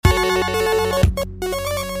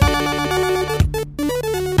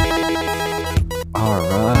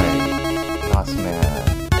Alright, Boss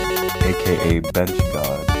Man, aka Bench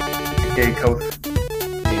God. Okay, coach.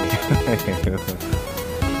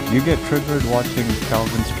 You get triggered watching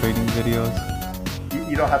Calvin's training videos?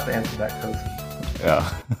 You don't have to answer that, coach. Yeah.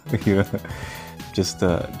 Yeah. Just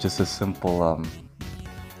a simple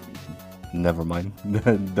never mind.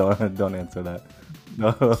 don't answer that.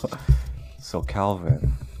 No. So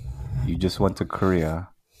Calvin, you just went to Korea,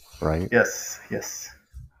 right? Yes.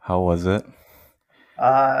 How was it?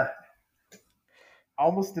 I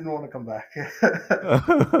almost didn't want to come back.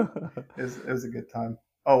 It was a good time.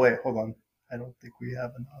 Oh wait, hold on. I don't think we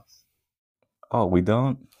have enough. Oh, we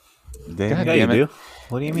don't? Damn. Yeah, you do.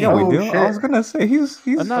 What do you mean? Yeah, we Oh, do. shit. I was gonna say he's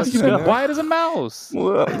I'm not fucking sure. there. Quiet as a mouse.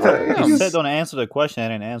 Well, You he's, said don't answer the question. I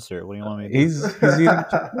didn't answer it. What do you want me to do? he's eating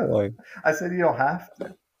Chipotle. I said you don't have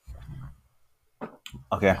to.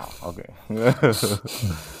 Okay. Okay.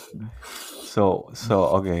 So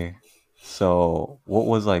okay. So what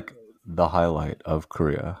was like the highlight of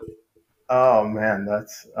Korea? Oh man,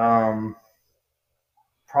 that's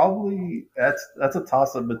probably that's a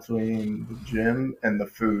toss up between the gym and the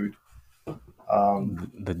food.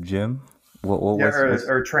 The gym? What Yeah, was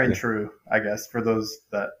or train yeah. true, I guess, for those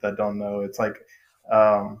that don't know. It's like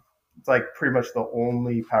pretty much the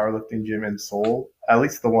only powerlifting gym in Seoul, at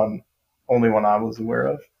least the only one I was aware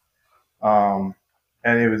of.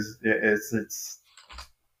 And it's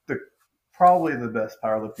probably the best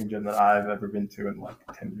powerlifting gym that I've ever been to in like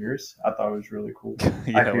 10 years. I thought it was really cool.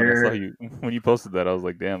 Yeah, when you posted that, I was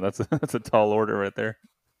like, damn, that's a tall order right there.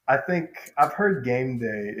 I think I've heard game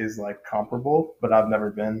day is like comparable, but I've never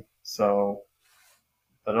been. So,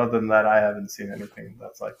 but other than that, I haven't seen anything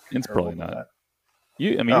that's like. It's probably comparable to not. that.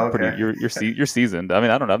 You're okay. pretty. You're seasoned. I mean,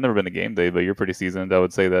 I don't know. I've never been to game day, but you're pretty seasoned. I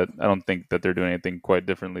would say that I don't think that they're doing anything quite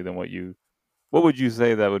differently than what you. What would you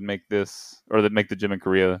say that would make this or that make the gym in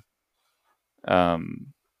Korea? I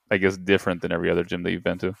guess different than every other gym that you've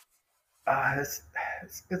been to.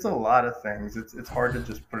 It's a lot of things. It's hard to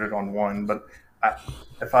just put it on one, but I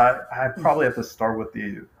probably have to start with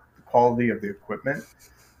the quality of the equipment.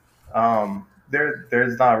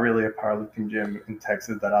 There's not really a powerlifting gym in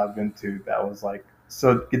Texas that I've been to that was like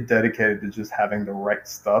so dedicated to just having the right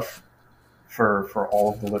stuff for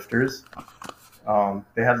all of the lifters.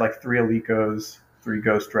 They had like 3 Alicos, 3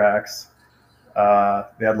 Ghost Racks.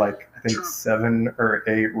 They had like I think 7 or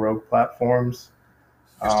 8 Rogue platforms.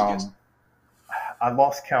 I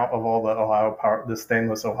lost count of all the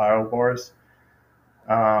stainless Ohio bars.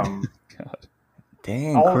 God.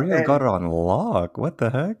 Dang, Korea's got it on lock. What the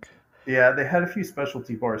heck? Yeah, they had a few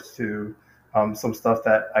specialty bars too. Some stuff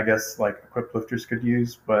that I guess like equipped lifters could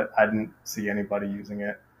use, but I didn't see anybody using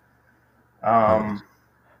it. And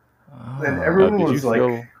everyone was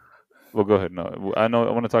like. Well, go ahead. No, I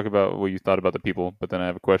want to talk about what you thought about the people, but then I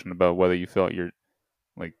have a question about whether you felt you're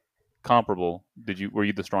like comparable. Were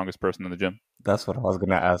you the strongest person in the gym? That's what I was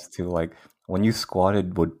gonna ask too. Like when you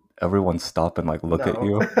squatted, would everyone stop and like look at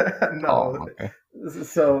you? No. Oh, okay.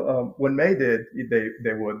 So when May did,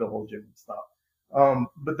 they would the whole gym would stop.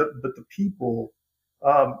 But the people,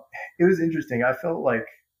 it was interesting. I felt like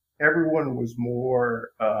everyone was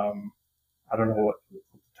more. I don't know what the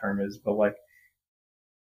term is, but like.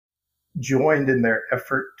 Joined in their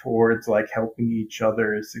effort towards like helping each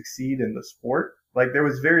other succeed in the sport. Like there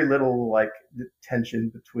was very little like tension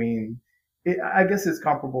between. I guess it's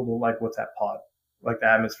comparable to like what's at Pod, like the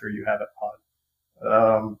atmosphere you have at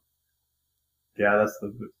Pod. Yeah, that's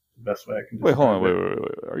the best way I can. Wait, hold on. Wait.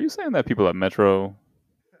 Are you saying that people at Metro?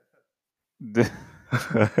 He's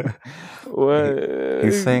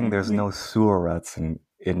saying there's no sewer rats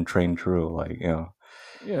in Train True, like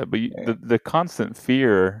Yeah, but the constant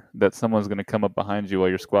fear that someone's going to come up behind you while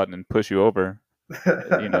you're squatting and push you over,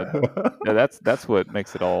 that's what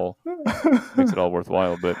makes it all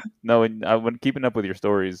worthwhile. But no, when keeping up with your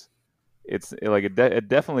stories, it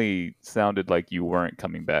definitely sounded like you weren't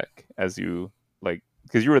coming back as you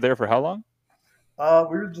because you were there for how long?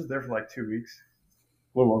 We were just there for like 2 weeks.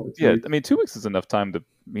 A little over 2 weeks. I mean 2 weeks is enough time to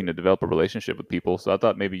develop a relationship with people. So I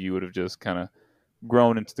thought maybe you would have just kind of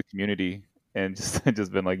grown into the community. And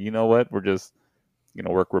just been like, you know what? We're just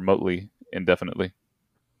work remotely indefinitely.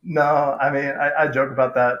 No, I mean I joke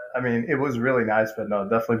about that. I mean it was really nice, but no,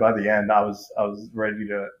 definitely by the end I was ready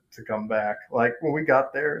to come back. Like when we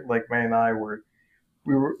got there, like May and I were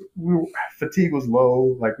fatigue was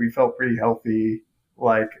low. Like we felt pretty healthy.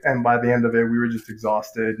 Like and by the end of it, we were just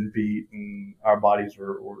exhausted and beat, and our bodies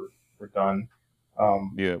were done.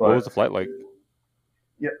 What was the flight like?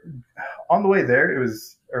 Yeah, on the way there it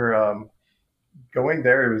was going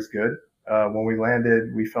there, it was good. when we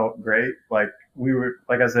landed, we felt great. Like we were,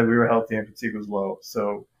 like I said, we were healthy and fatigue was low,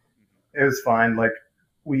 so it was fine. Like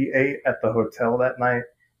we ate at the hotel that night.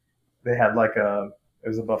 They had like it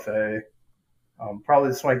was a buffet, probably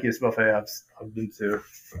the swankiest buffet I've been to.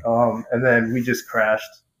 And then we just crashed,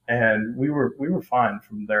 and we were fine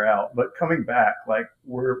from there out. But coming back, like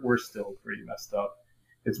we're still pretty messed up.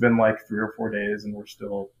 It's been like 3 or 4 days, and we're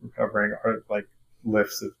still recovering. Our like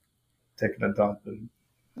lifts have taken a dump, and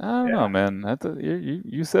I don't know, yeah, man.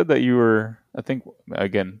 You said that you were, I think,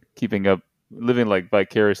 again, keeping up, living like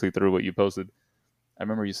vicariously through what you posted. I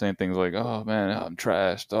remember you saying things like, "Oh man, I'm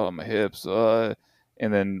trashed. Oh, my hips."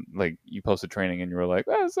 And then like you posted training, and you were like,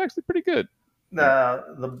 "Oh, it's actually pretty good." Like,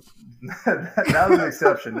 the that was an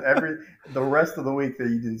exception. The rest of the week that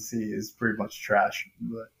you didn't see is pretty much trash.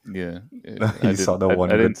 But yeah, I You saw didn't. the one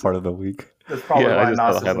I good didn't. part of the week. that's probably Yeah, I why just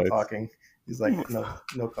saw Nas the isn't highlights. talking. He's like, no,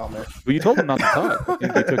 no comment. But you told him not to talk. I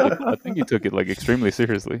think he took it. I think he took it like extremely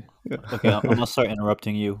seriously. Okay, I'm gonna start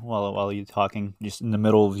interrupting you while you're talking, just in the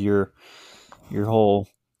middle of your whole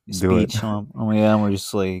Do it. speech. Yeah, I'm gonna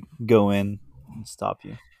just like go in and stop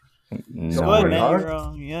you. So Go go for ahead, it, man. Nice.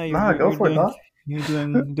 dog. Nah, go You're for it, doing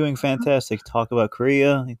dog. doing fantastic. Talk about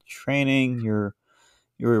Korea, training, your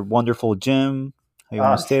wonderful gym. How you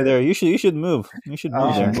want to Oh stay shit. there? You should move. You should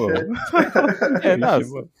move Oh there. shit. Yeah, You no, should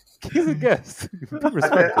move. he's a guest. Be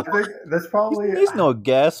respectful. I think that's probably. He's no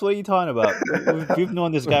guest. What are you talking about? We've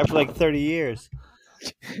known this guy for like 30 years.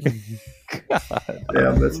 God.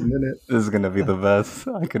 Yeah, that's a minute. This is gonna be the best.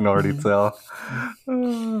 I can already tell.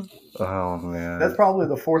 Oh That's man. probably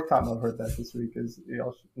the fourth time I've heard that this week. Is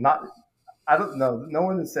not. I don't know. No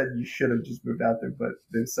one has said you should have just moved out there, but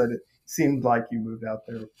they said it seemed like you moved out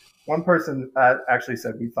there. One person actually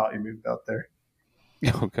said we thought you moved out there.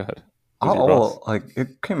 Oh God. Was Oh your boss? well, like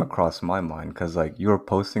it came across my mind because like you were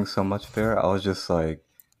posting so much there. I was just like,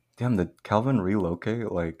 damn, did Calvin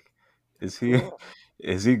relocate? Like, is he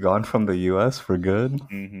is he gone from the U.S. for good?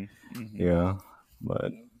 Mm-hmm. Mm-hmm. Yeah,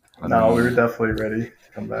 but I No, we mean, were definitely ready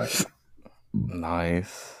to come back.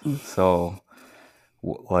 nice. So,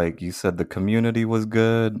 like you said, the community was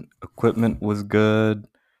good, equipment was good.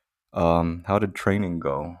 How did training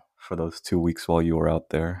go for those 2 weeks while you were out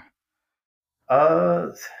there? Uh,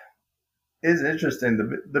 it's interesting.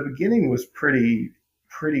 The beginning was pretty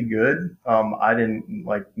good. I didn't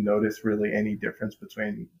like notice really any difference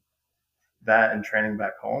between that and training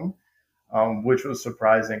back home, which was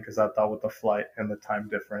surprising because I thought with the flight and the time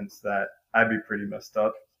difference that I'd be pretty messed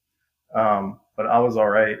up. But I was all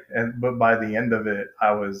right. But by the end of it,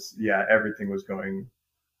 everything was going.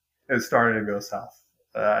 It was starting to go south.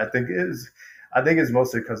 I think it is. I think it's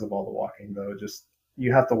mostly because of all the walking though. Just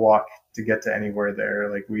you have to walk to get to anywhere there.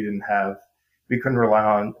 Like we couldn't rely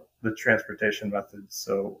on the transportation methods,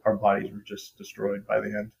 so our bodies were just destroyed by the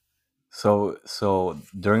end. So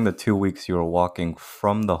during the 2 weeks, you were walking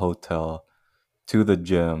from the hotel to the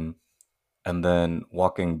gym, and then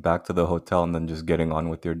walking back to the hotel, and then just getting on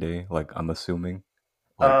with your day. Like I'm assuming,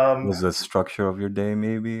 like Um, was the structure of your day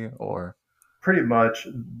maybe, or Pretty much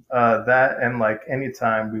that, and like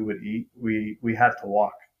anytime we would eat, we had to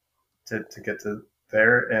walk to get to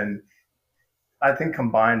there, and I think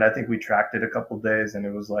combined, I think we tracked it a couple of days, and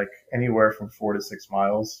it was like anywhere from 4 to 6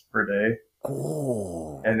 miles per day.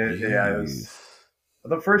 oh, And it jeez. was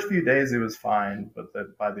the first few days it was fine, but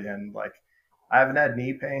by the end, like I haven't had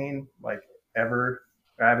knee pain like ever.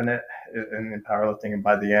 I haven't had in powerlifting, and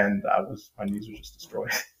by the end, my knees were just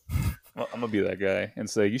destroyed. Well, I'm gonna be that guy and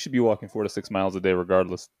say you should be walking 4 to 6 miles a day,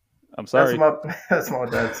 regardless. I'm That's sorry. what that's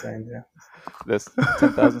what my dad's saying. Yeah. That's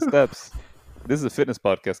 10,000 steps. This is a fitness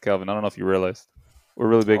podcast, Calvin. I don't know if you realized we're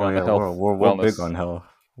really big Oh on the yeah, health, we're big wellness. on health.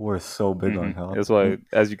 We're so big on health. That's why,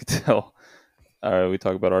 as you can tell, we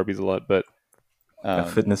talk about Arby's a lot. But Yeah, um,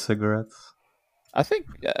 fitness cigarettes. I think,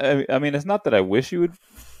 I mean, it's not that I wish you would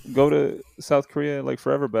go to South Korea like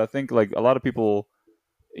forever, but I think like a lot of people,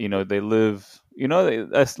 they live,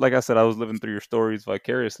 that's like I said, I was living through your stories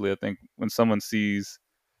vicariously. I think when someone sees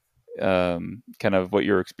kind of what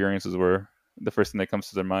your experiences were, the first thing that comes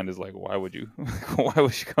to their mind is like, why would you, why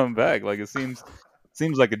would you come back? Like it seems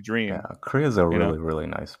like a Yeah, dream, Korea's a you know. really really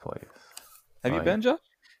nice place. Have you Like, been, Josh?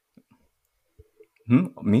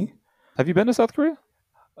 me? Have you been to South Korea?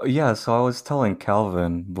 Yeah, so I was telling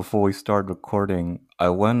Calvin before we started recording, I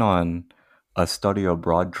went on a study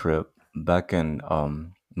abroad trip back in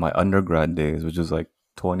my undergrad days, which is like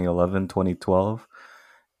 2011, 2012,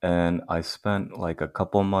 and I spent like a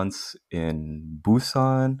couple months in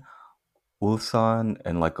Busan, Ulsan,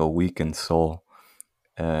 and like a week in Seoul.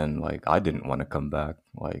 And like I didn't want to come back.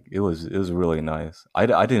 Like it was really nice. I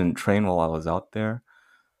didn't train while I was out there,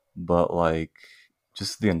 but like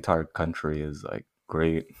just the entire country is like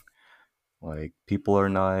great. Like people are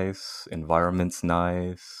nice, environment's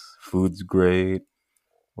nice, food's great.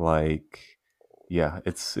 Like yeah,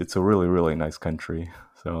 it's a really really nice country.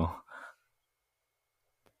 So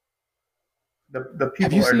The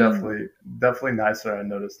Have you people are seen definitely nicer. I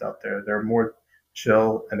noticed out there. They're more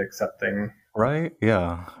chill and accepting. right?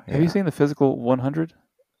 Yeah, Have you yeah, seen the Physical 100?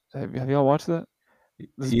 Have y'all watched that?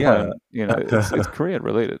 This is yeah. probably, it's Korean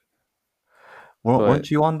related, but Weren't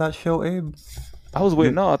you on that show, Abe? I was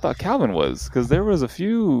waiting. You, No, I thought Calvin was, because there was a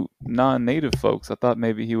few non-native folks. I thought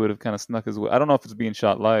maybe he would have kind of snuck his way. I don't know if it's being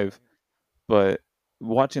shot live, but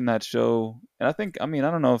watching that show, and I mean,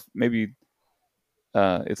 I don't know if maybe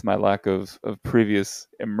it's my lack of previous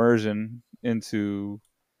immersion into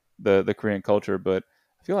the Korean culture, but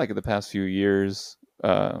I feel like in the past few years,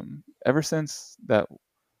 ever since that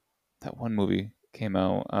one movie came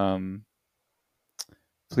out,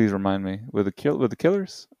 please remind me, with the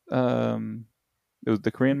killers. It was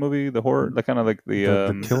the Korean movie, the horror, like kind of like the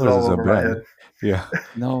the This is Killers all is a over my band. head. Yeah,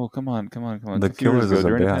 no, come on, come on, come on. It's the a few years Killers ago is a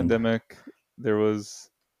during the band. pandemic. There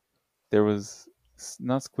was there was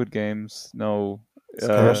not Squid Games, no,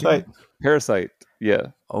 Squid uh, Parasite. Game. Parasite. Yeah,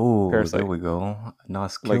 Oh, there Parasite. we go.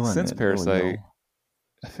 Nas Like killing since it. There we Parasite, go.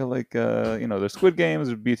 I feel like there's Squid Games,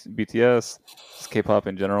 there's BTS, just K-pop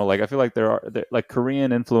in general. Like I feel like there like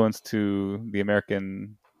Korean influence to the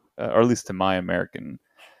American, or at least to my American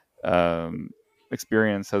um,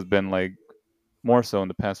 experience has been like more so in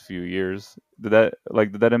the past few years. Did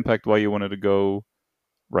that impact why you wanted to go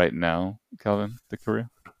right now, Calvin, to Korea,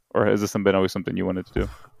 or has this been always something you wanted to do?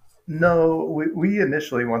 No, we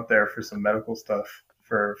initially went there for some medical stuff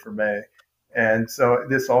for May, and so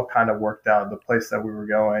this all kind of worked out. The place that we were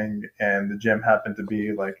going and the gym happened to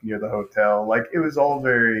be like near the hotel. Like it was all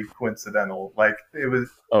very coincidental. Like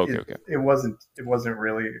Oh, okay, okay. it wasn't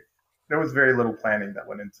really. There was very little planning that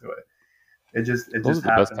went into it. It Those just are the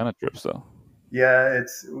best happened. kind of trips, though. Yeah,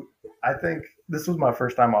 it's. I think this was my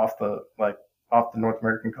first time off the North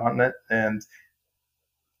American continent, and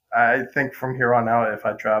I think from here on out, if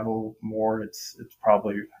I travel more, it's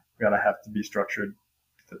probably gonna have to be structured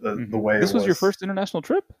the way it This was your was. first international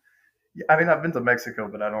trip, I mean, I've been to Mexico,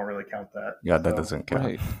 but I don't really count that. Yeah, that So doesn't count.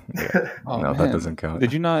 right? Yeah, Oh no, that man, doesn't count.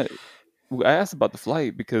 did you not? I asked about the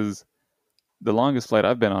flight because the longest flight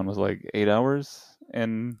I've been on was like 8 hours,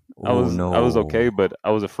 and Oh I was okay, no. but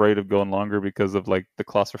I was afraid of going longer because of like the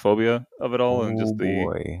claustrophobia of it all, and Oh just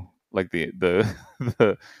boy. the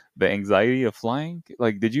the the anxiety of flying.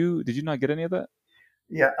 Like, did you not get any of that?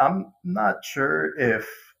 yeah, I'm not sure if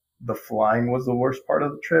the flying was the worst part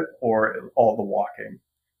of the trip or all the walking,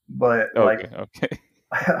 but like Okay,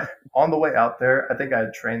 okay. on the way out there, I think I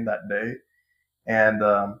had trained that day and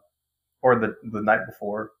or the night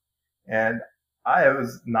before, and I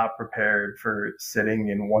was not prepared for sitting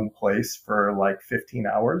in one place for like 15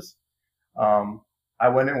 hours. Um, I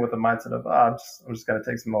went in with the mindset of, I'm just going to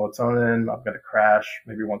take some melatonin. I'm going to crash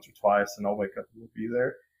maybe once or twice and I'll wake up and we'll be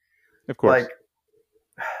there. Of Like,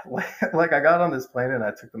 course. like I got on this plane and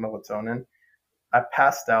I took the melatonin. I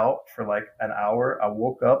passed out for like an hour. I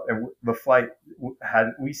woke up and the flight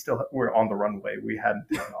we still were on the runway. We hadn't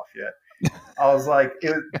taken off yet. I was like,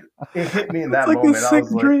 it hit me in It's that like a moment. I sick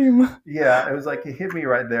was like, dream. yeah, it was like, it hit me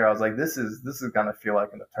right there. I was like, this is going to feel like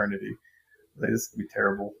an eternity. Like, this could be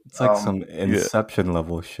terrible. It's like some Yeah. Inception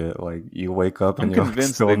level shit. Like you wake up I'm and you're like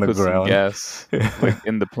convinced still they on the put some ground. gas like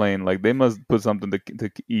in the plane. Like they must put something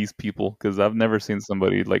to ease people, because I've never seen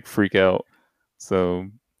somebody like freak out. So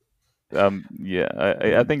yeah,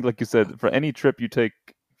 I think like you said, for any trip you take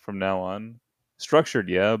from now on, structured,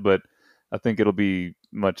 yeah, but I think it'll be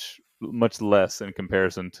much less in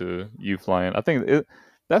comparison to you flying. I think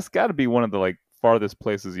that's got to be one of the like farthest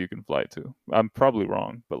places you can fly to. I'm probably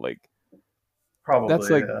wrong, but like that's Probably,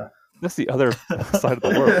 like yeah. that's the other side of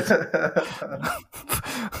the world.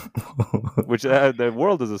 Which the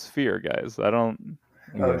world is a sphere, guys. Oh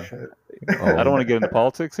Yeah. shit. I don't Oh want to get into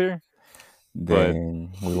politics here, but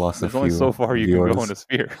dang, we lost a there's only so few far you can go in viewers. a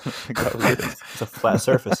sphere. Like, that was it. It's a flat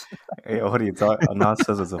surface. Hey, what are you talking? Anas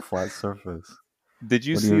says it's a flat surface. Did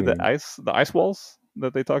you What do you see mean? the ice walls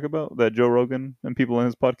that they talk about, that Joe Rogan and people in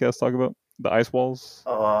his podcast talk about? The ice walls?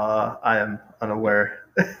 I am unaware.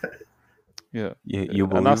 Yeah. You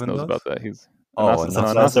believe Anas in knows those? about that. He's Oh, Anas It's a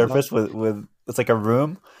Anas flat Anas knows is about. surface with it's like a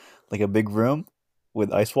room, like a big room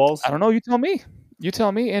with ice walls. I don't know, you tell me. You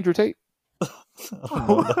tell me, Andrew Tate. I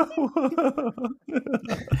don't know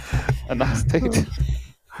Anas Tate.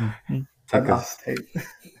 Take us. Anostate.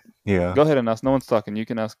 Yeah. Go ahead, Anas. No one's talking. You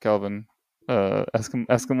can ask Calvin. Ask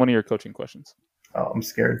him one of your coaching questions. Oh, I'm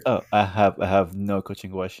scared. Oh, I have no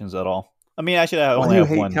coaching questions at all. I mean, actually, I Why only do you have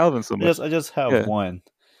hate one. Calvin so much? I just have Yeah. one.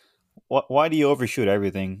 Why do you overshoot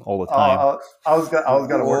everything all the time? I was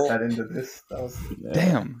gonna work Well, that into this. That was.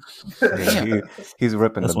 Damn. yeah, he's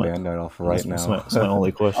ripping the That's my band-aid off right now. that's my only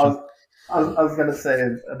I question. I was gonna say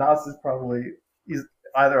Anas is probably he's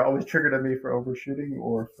either always triggered at me for overshooting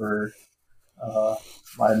or for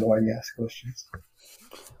my annoying ass questions.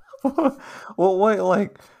 Well, wait,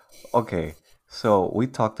 like, okay, so we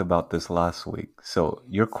talked about this last week. So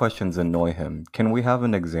your questions annoy him. Can we have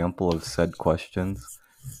an example of said questions?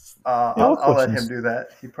 Yeah, what I'll let him questions? do that.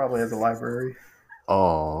 He probably has a library.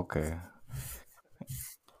 Oh, okay.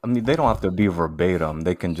 I mean, they don't have to be verbatim.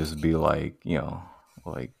 They can just be like,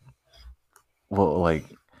 like, well, like,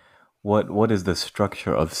 what is the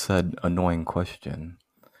structure of said annoying question?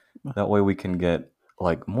 That way we can get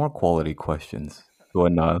like more quality questions. To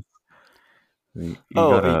enough. You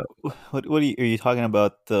Oh, gotta. are you talking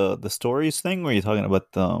about the stories thing, or are you talking about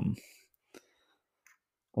like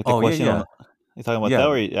the Oh yeah, question on? yeah, Are you talking about that, yeah.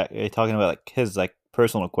 or are you talking about like his like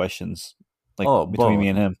personal questions, like Oh, between me both.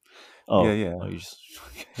 and him? Yeah, Oh, yeah, you just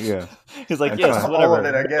yeah. he's like I'm yes, trying. All of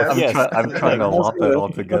whatever, it, I guess. yes. I'm He's trying like to Ask lump it all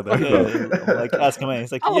what the fuck, together. bro? yeah, I'm like ask him.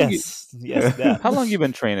 He's like How long you yes, that. how long you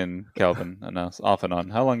been training, Calvin? And us off and on.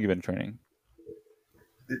 How long you been training?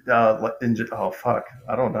 Oh fuck,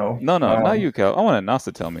 I don't know. No, no, not you, Cal. I want Nas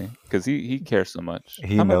to tell me because he cares so much.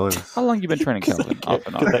 He How knows. long you been training, Because Calvin? Off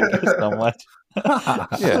and on. I care so much.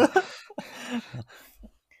 Yeah.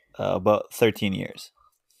 About 13 years.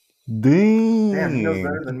 Damn, he knows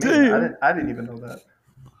better Dang. than me. Damn. I didn't even know that.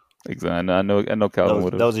 Exactly. I know Calvin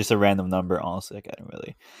would That have. was just a random number. Honestly, I can't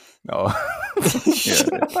really. No.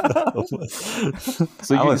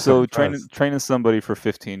 Yeah. I was So training surprised. training somebody for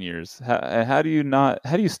 15 years. How do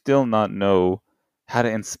you still not know how to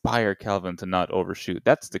inspire Calvin to not overshoot?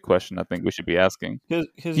 That's the question I think we should be asking.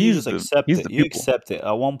 Because you just accept He's it. the You pupil. accept it.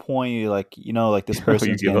 At one point, you're like, like this Oh, you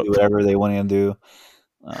person's give gonna up. do whatever they want to do.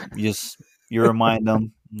 You remind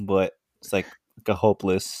them, but it's like a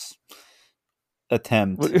hopeless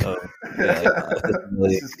attempt. What- Yeah,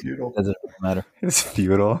 like it This is futile. doesn't really matter. It's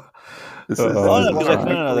futile. This This is is Oh this no, is because one like I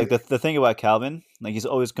chronic. no, like weekly. the thing about Calvin, like he's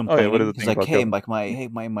always Oh yeah, what is complaining. the He's thing like, about hey, Calvin? like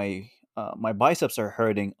my biceps are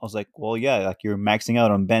hurting. I was like, well, yeah, like you're maxing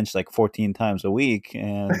out on bench like 14 times a week,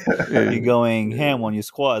 and Yeah. you're going ham on your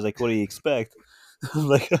squats. Like, what do you expect?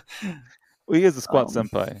 Like, Well, he is a squat um,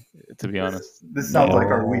 senpai, to be honest. This sounds yeah. like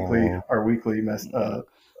Oh. our weekly mess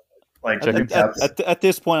like Check-in. recaps. At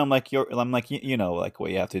this point, I'm like, like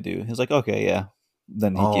what you have to do. He's like, okay, yeah.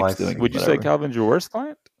 Then he Oh, I keeps doing see. Would you say whatever. Calvin's your worst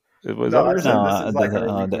client? Was that No, what I you're said saying? No, this is like our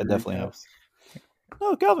weekly definitely have. recaps.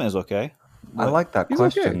 No, Calvin is okay. I But like that He's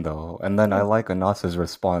question okay. though, and then I Yeah. like Anas's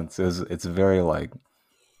response. It's very like,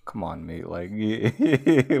 come on, mate. Like,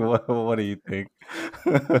 what do you think?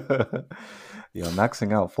 Yeah,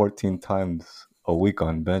 maxing out 14 times a week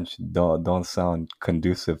on bench don't sound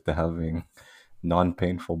conducive to having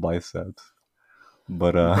non-painful biceps.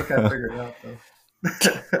 But I think I figured it out though.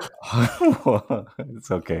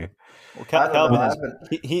 it's okay. well, I don't know. Calvin I is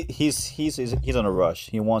haven't. he's on a rush.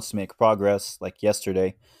 He wants to make progress like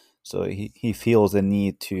yesterday, so he feels the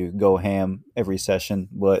need to go ham every session,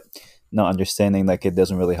 but not understanding like it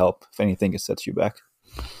doesn't really help. If anything, it sets you back.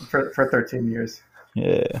 For 13 years.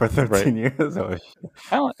 Yeah, For Right. 13 years? Oh,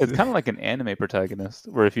 It's kind of like an anime protagonist,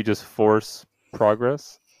 where if you just force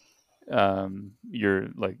progress, your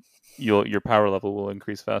power level will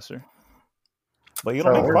increase faster. but you So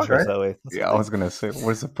don't it make works, progress right? that way. That's yeah, I was gonna say,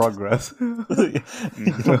 where's the progress? the thing.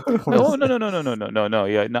 You don't Oh progress. no.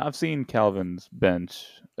 Yeah, no. I've seen Calvin's bench.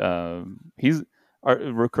 He's.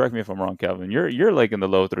 Correct me if I'm wrong, Calvin. You're like in the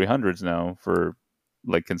low 300s now for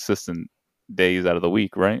like consistent days out of the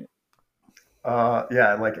week, right?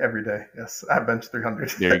 Yeah, like every day. Yes, I bench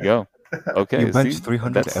 300. There you go. Okay, You bench see,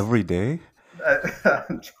 300 that's every day?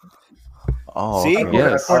 Oh, See? okay, okay.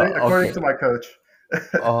 Yes. According Okay. to my coach.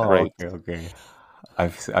 Oh, right. okay, okay. I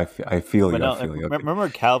feel But you. I no, feel you. Okay. remember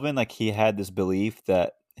Calvin? Like he had this belief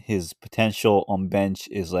that his potential on bench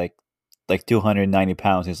is like 290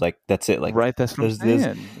 pounds. He's like, that's it. Like Right, that's what I'm there's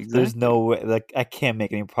saying. there's Exactly. no way. Like I can't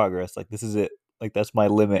make any progress. Like this is it. Like that's my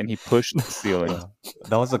limit. And he pushed the ceiling. Yeah,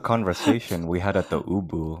 that was a conversation we had at the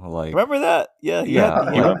Ubu. Like, Remember that? Yeah,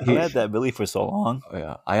 yeah, He went he had that belief for so long.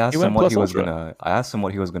 yeah. I he asked him went what plus he was ultra. gonna. I asked him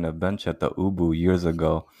what he was gonna bench at the Ubu years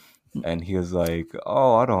ago, and he was like,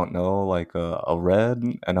 "Oh, I don't know, like a red."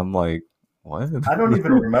 And I'm like, "What?" I don't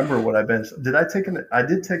even remember what I benched. I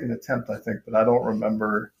did take an attempt, I think, but I don't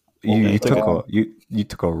remember what You we you put took on. you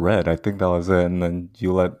took a red. I think that was it, and then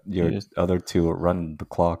you let your You, just, other two run the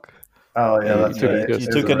clock. Oh yeah, You that's took a right. piss, you It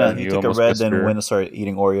was took a and red. then you you took a almost red, pissed then your. went and started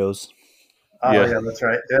eating Oreos. Oh Yeah, yeah, that's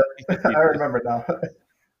right. Yeah, I remember now.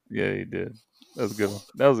 Yeah, he did. That was a good one.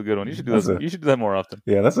 That was a good one. You should do That's that. a You should do that more often.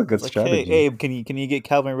 yeah, that's a I was good like, "Hey, strategy. Abe, can you get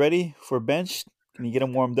Calvin ready for bench? Can you get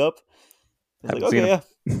him warmed up?" He's like, Haven't seen "Okay, him.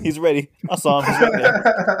 yeah, he's ready. I saw him. He's right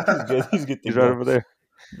there. He's good. He's good to He's right go. over there.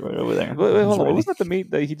 He's right over there. Wait, He's hold on. What was ready." that the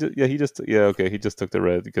meat that he just? Yeah, he just. Yeah, okay. He just took the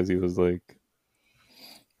red because he was like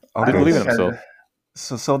I didn't don't Okay, believe in think himself.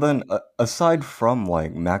 so then aside from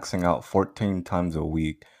like maxing out 14 times a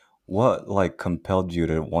week, what like compelled you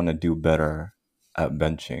to want to do better at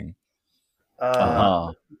benching? uh,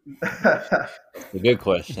 Uh huh. A good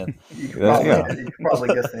question. Yeah. you could probably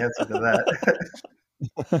guess the answer to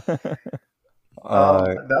that. Uh,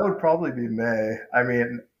 That would probably be May. I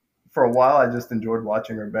mean, for a while I just enjoyed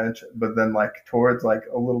watching her bench, but then like towards like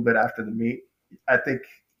a little bit after the meet, I think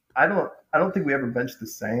I don't think we ever benched the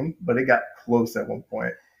same, but it got close at one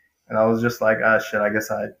point, and I was just like, ah, shit, I guess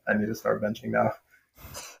I need to start benching now.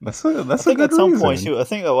 I that's a think good at some point reason. I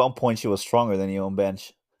think at one point she was stronger than you on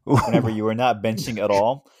bench. Like whenever you were not benching at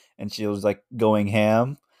all, and she was like going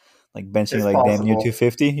ham, like benching It's like damn near possible.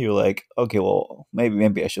 250. You're like, okay, well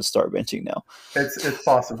maybe I should start benching now. It's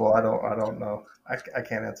possible. I don't know. I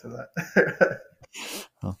can't answer that.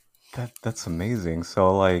 Huh. That's amazing.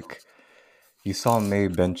 So like you saw May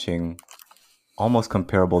benching almost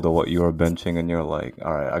comparable to what you were benching, and you're like,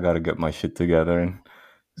 all right, I got to get my shit together and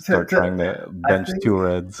start trying to I bench think two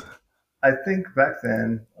reds. I think back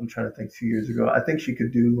then, I'm trying to think 2 years ago, I think she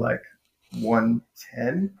could do like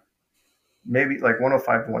 110, maybe like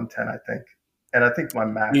 105 to 110, I think. And I think my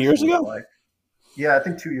 2 years max was ago. like, yeah, I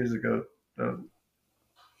think 2 years ago, uh,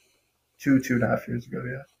 2.5 years ago,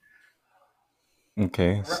 yeah.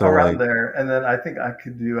 Okay, so Around like there. And then I think I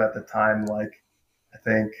could do at the time, like, I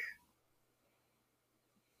think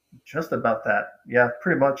just about that. Yeah,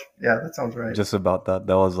 pretty much. Yeah, that sounds right. just about that.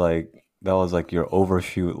 That was like your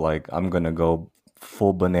overshoot. Like I'm gonna go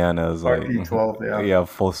full bananas. Like RP12, yeah. yeah,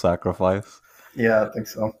 full sacrifice. Yeah, I think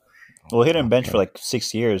so. Well, he didn't bench for Okay. like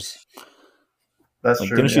 6 years. That's Like,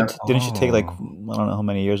 true, yeah. didn't you take like I Oh, don't know how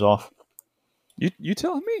many years off? You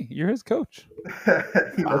telling me? You're his coach. He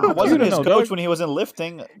I wasn't You wasn't don't trying his know, coach dog. when he wasn't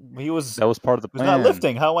lifting. He That was part of the was not plan.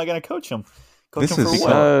 lifting. How am I going to coach him? Coach this him for is what?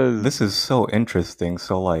 so Because this is so interesting.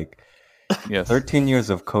 So like yes, 13 years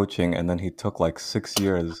of coaching, and then he took like 6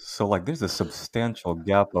 years. So like there's a substantial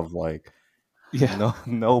gap of like yeah.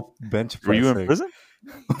 no bench Were you in pressing. prison?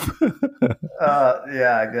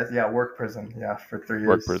 Yeah, I guess, yeah, work prison, yeah, for three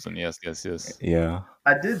Work years. prison. Yes, yes, yes. Yeah.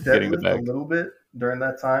 I did Getting the deadlift a bag. little bit during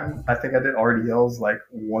that time. I think I did RDLs like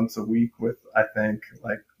once a week with I think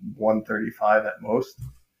like 135 at most.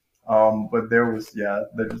 But there's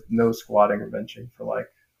no squatting or benching for like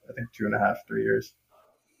I think 2.5, 3 years.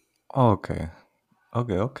 Okay.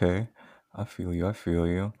 Okay. I feel you. I feel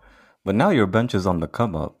you. But now your bench is on the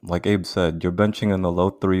come up. Like Abe said, you're benching in the low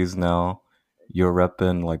threes now. You're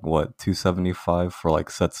repping like what, 275 for like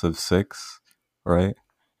sets of six, right?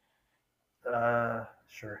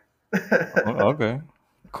 Sure. Okay.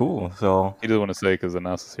 Cool. So, He doesn't want to say because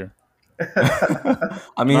Anas is here.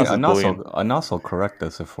 I mean, Anas is bullying. Anas will correct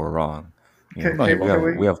us if we're wrong. You know, can, No, he can, won't. can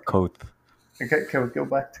we we have Koth. can we go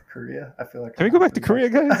back to Korea? I feel like Can we go Anas back to is about Korea,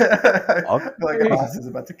 guys? I Okay. feel like Anas is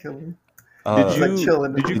about to kill me. Did Uh, He's like you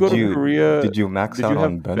chilling in did the you go did to corner. you Korea? did you max Did out you have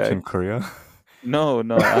on bench in bags? Korea? No.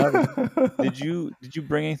 I have. Did you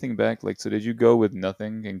bring anything back? Like, so did you go with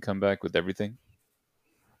nothing and come back with everything?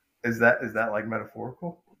 Is that like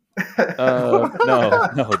metaphorical? No,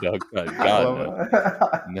 no, Doug. God, no,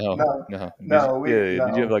 Well, no, no, no. Did you? no, we Yeah,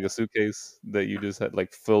 did you have no. like a suitcase that you just had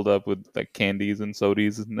like filled up with like candies and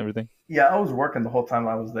sodies and everything? Yeah, I was working the whole time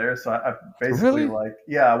I was there, so I basically Really? like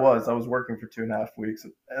yeah, I was working for 2.5 weeks,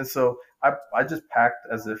 and so I just packed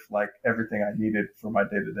as if like everything I needed for my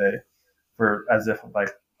day to day, for as if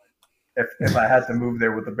like if I had to move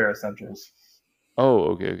there with the bare essentials. Oh,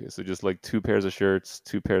 okay. So just like two pairs of shirts,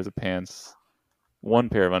 two pairs of pants, one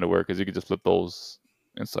pair of underwear because you could just flip those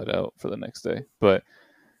inside out for the next day. But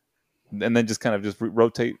and then just kind of just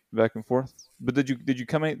rotate back and forth. But did you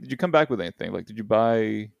come back with anything? Like, did you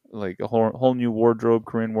buy like a whole new wardrobe,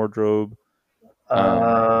 Korean wardrobe?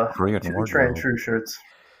 Korean Two train wardrobe. true shirts.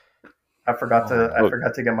 I Oh, forgot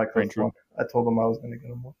to get my train clothes true. one. I told them I was going to get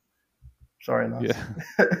them one. Sorry, Nas. Yeah.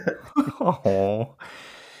 Oh,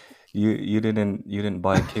 you didn't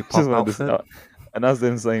buy a Just K-pop wanted to. outfit? And I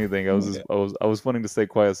didn't say anything. Yeah. I was wanting to stay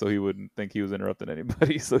quiet so he wouldn't think he was interrupting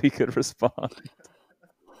anybody, so he could respond.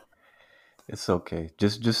 It's okay.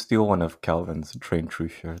 Just steal one of Calvin's Train True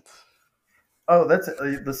shirts. Oh, that's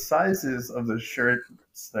the sizes of the shirts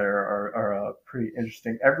there are pretty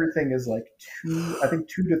interesting. Everything is like I think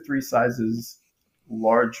 2 to 3 sizes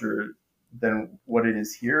larger than what it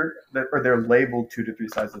is here, or they're labeled 2 to 3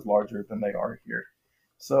 sizes larger than they are here.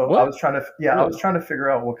 So I What? was trying to, yeah, I was Really? trying to figure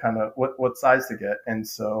out what size to get, and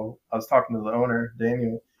so I was talking to the owner,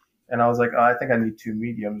 Daniel, and I was like, oh, I think I need two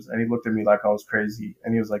mediums, and he looked at me like I was crazy,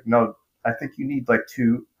 and he was like, no, I think you need like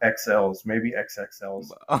two XLs, maybe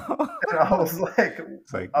XXLs, and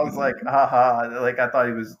It's like I was like, haha, like I thought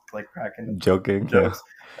he was like cracking joking. Yeah. jokes,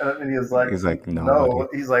 and he was like, He's like, no, no, buddy.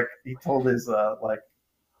 he's like, he told his like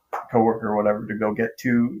coworker or whatever to go get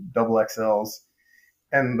two double XLs,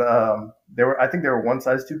 and they were, I think they were one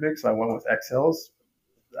size too big, so I went with XLs.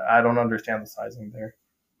 I don't understand the sizing there.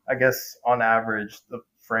 I guess on average the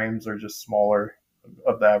frames are just smaller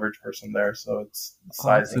of the average person there, so it's the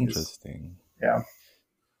Oh, that's sizing is, interesting. yeah.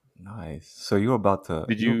 Nice. So you were about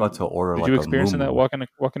to order Did you like a experience that moo.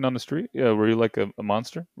 walking down the street? Yeah, were you like a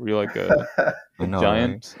monster? Were you like I a know,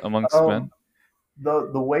 right? giant amongst um, men?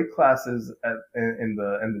 the weight classes in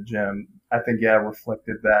the gym, I think, yeah,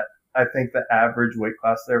 reflected that. I think the average weight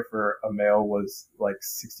class there for a male was like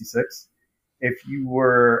 66. If you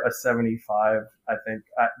were a 75, I think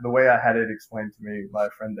the way I had it explained to me by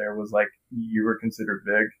a friend there was like you were considered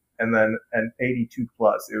big, and then an 82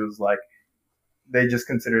 plus, it was like they just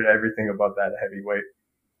considered everything above that heavyweight.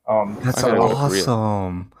 I That's gotta go So to Korea.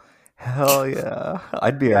 awesome. Hell yeah.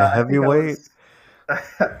 I'd be a yeah, I think I heavyweight. was.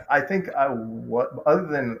 I think I what other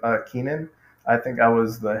than Keenan, I think I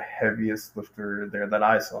was the heaviest lifter there that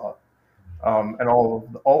I saw. And all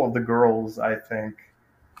of the girls, I think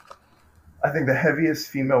the heaviest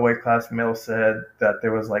female weight class male said that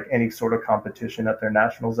there was like any sort of competition at their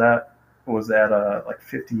nationals at was at like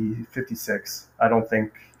 50 56. I don't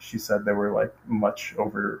think she said they were like much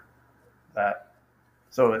over that.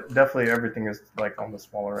 So definitely everything is like on the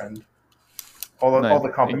smaller end. All Nice. the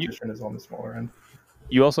And competition is on the smaller end.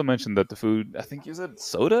 you also mentioned that the food. I think you said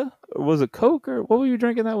soda, or was it Coke, or what were you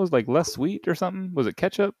drinking? That was like less sweet or something. Was it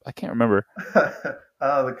ketchup? I can't remember.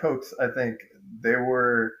 The Cokes, I think they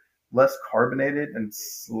were less carbonated and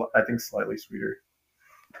I think slightly sweeter,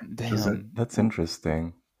 which is it. Damn. That's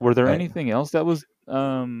interesting. Were there I, anything else that was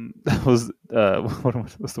that was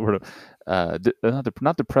what's the word?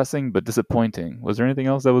 Not depressing, but disappointing. Was there anything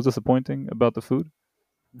else that was disappointing about the food?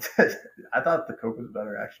 I thought the Coke was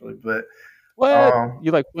better actually, but What? um,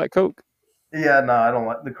 You like Flat Coke? yeah, no, I don't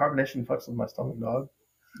like the carbonation. Fucks with my stomach, dog.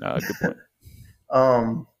 Good point.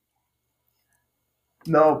 Um,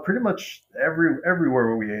 no, pretty much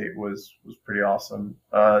everywhere we ate was pretty awesome.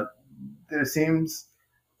 There seems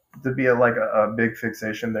to be a big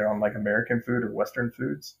fixation there on like American food or Western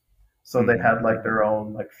foods. So they Hmm. had like their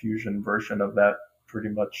own like fusion version of that pretty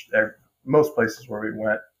much most places where we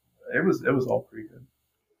went. It was all pretty good.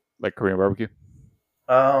 Like Korean barbecue.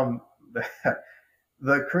 Um,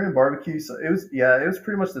 the Korean barbecue, so it was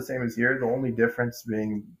pretty much the same as here. The only difference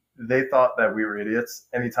being they thought that we were idiots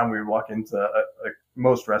anytime we would walk into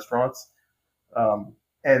most restaurants.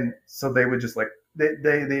 And so they would just like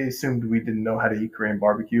they assumed we didn't know how to eat Korean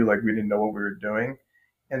barbecue, like we didn't know what we were doing,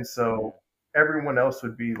 and so everyone else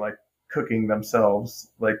would be like cooking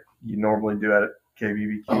themselves, like you normally do at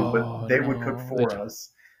KBBQ, but Oh they would cook no! for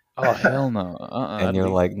us. Oh hell no! and I'd you're leave.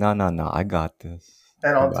 like, no, no, no, I got this.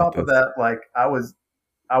 And I on got top of this. that, like I was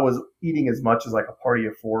eating as much as like a party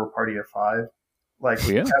of four, party of five. Like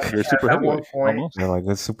Yeah, you're super at one heavyweight point, almost, They're like,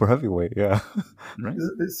 this super heavyweight. Yeah. right?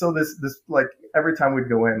 so this like every time we'd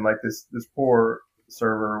go in, like this poor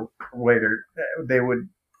server waiter, they would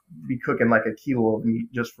be cooking like a kilo of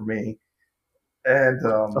meat just for me, and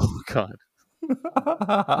Oh god,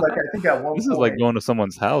 like I think at one this is like point, going to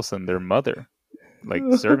someone's house and their mother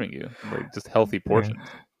like serving you like just healthy Yeah.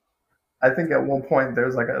 portions. I think at one point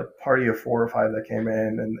there's like a party of four or five that came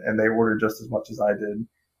in, and they ordered just as much as I did,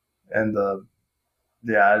 and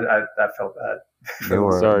yeah, I felt bad for They those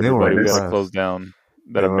were Sorry, they were everybody, we got to waiters. close impressed. down.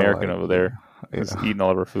 That They were American like, over there is yeah, eating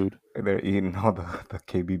all of our food. they're eating all the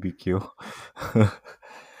KBBQ.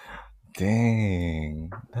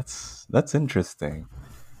 Dang, that's interesting.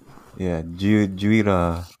 Yeah, do you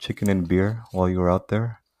eat chicken and beer while you were out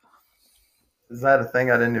there? Is that a thing?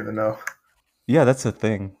 I didn't even know. Yeah, that's a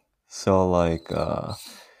thing. So like,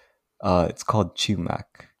 it's called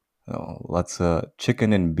Chimac. Lots of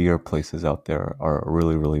chicken and beer places out there are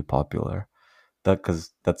really really popular.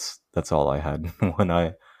 Because that's all I had when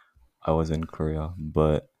I was in Korea.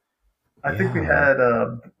 But I think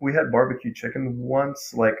yeah, we had barbecue chicken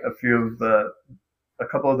once. Like a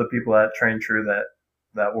couple of the people at Train True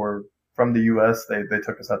that were from the U.S. They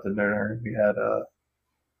took us out to dinner. We had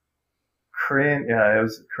Korean, yeah, it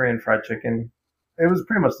was Korean fried chicken. It was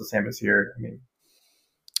pretty much the same as here. I mean,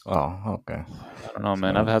 oh okay. I don't know,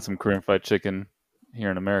 man. I've So had some Korean fried chicken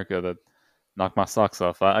here in America that knocked my socks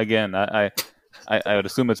off. I would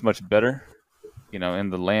assume it's much better, in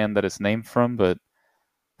the land that it's named from, but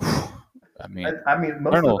I mean, I mean,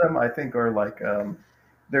 I don't most of know. them I think are like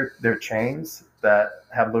they're chains that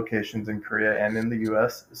have locations in Korea and in the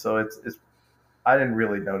U.S. So it's I didn't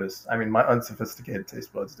really notice. I mean, my unsophisticated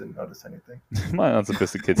taste buds didn't notice anything. My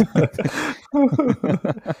unsophisticated.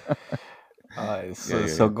 Yeah, So yeah,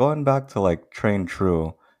 yeah. going back to like Train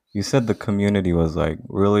True, you said the community was like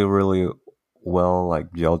really, really well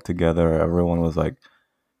like gelled together. Everyone was like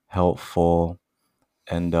helpful,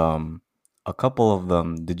 and a couple of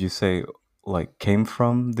them, did you say like came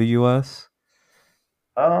from the U.S.?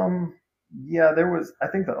 Um, yeah, there was. I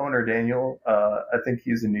think the owner Daniel. I think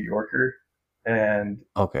he's a New Yorker, and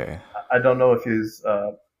Okay, I don't know if he's.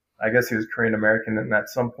 I guess he was Korean American, and at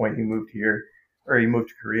some point he moved here, or he moved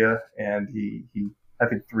to Korea, and he. I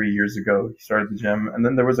think 3 years ago he started the gym, and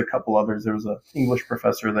then there was a couple others. There was a English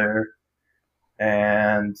professor there,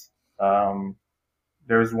 and um,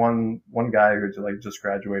 there was one guy who like just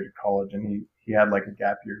graduated college, and he had like a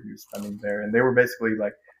gap year he was spending there, and they were basically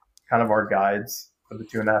like kind of our guides for the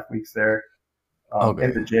 2.5 weeks there, in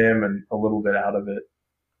okay, the gym and a little bit out of it.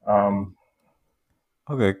 Um,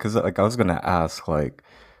 okay. Because like I was gonna ask, like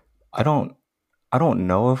I don't I don't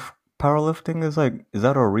know if powerlifting is like is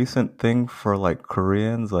that a recent thing for like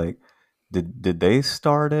Koreans? Like did they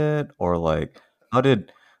start it or how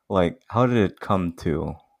did how did it come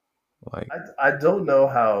to like I don't know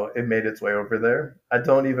how it made its way over there. I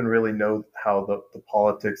don't even really know how the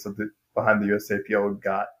politics of the behind the USAPL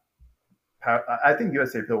got. I think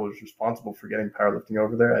USAPL was responsible for getting powerlifting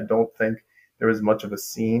over there. I don't think there was much of a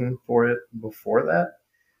scene for it before that.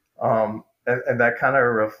 And that kind of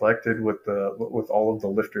reflected with all of the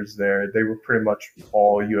lifters there. They were pretty much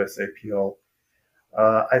all USAPL.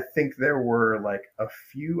 I think there were like a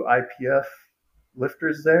few IPF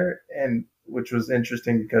lifters there, and which was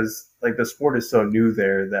interesting because like the sport is so new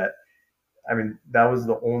there that I mean that was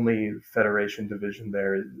the only federation division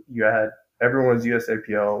there. You had everyone was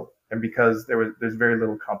USAPL, and because there's very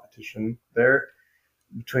little competition there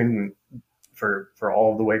between for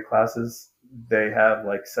all of the weight classes, they have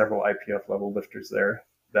like several IPF level lifters there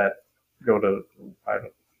that go to I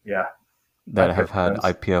don't yeah that IPF have had events.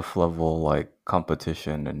 IPF level like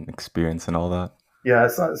competition and experience and all that? Yeah,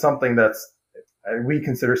 it's not something that's we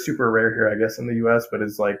consider super rare here, I guess, in the U.S., but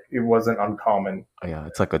it's like it wasn't uncommon. Oh, yeah,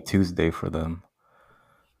 it's like a Tuesday for them.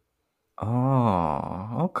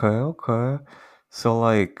 Oh, okay, okay. So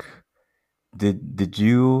like did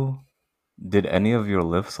did any of your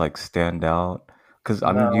lifts like stand out? Because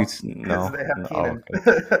I mean, No, because no, they have no, oh, Keenan. okay,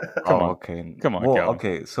 Come oh, on, okay. come on, Well, Calvin.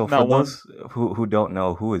 okay. So for Not one. those who don't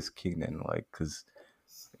know, who is Keenan? Like, because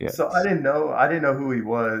So I yes, didn't know who he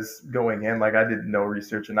was going in. Like I did no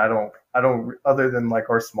research, and I don't other than like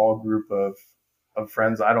our small group of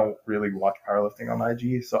friends, I don't really watch powerlifting on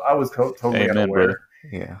IG. So I was totally Amen, brother. unaware.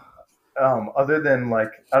 yeah, Other than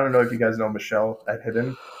like I don't know if you guys know Michelle at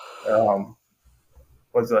Hidden, um,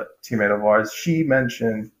 was a teammate of ours. She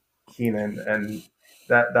mentioned Keenan, and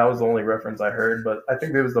that was the only reference I heard. But I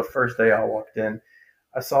think it was the first day I walked in.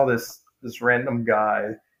 I saw this random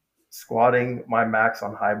guy squatting my max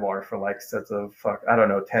on high bar for like sets of fuck I don't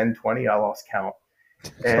know 10, 20. I lost count,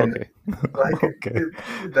 and Okay. like okay.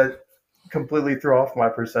 that completely threw off my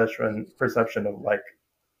perception of like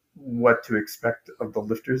what to expect of the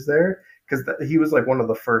lifters there because he was like one of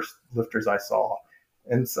the first lifters I saw.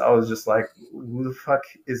 And so I was just like, who the fuck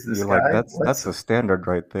is this You're like guy? that's What's a standard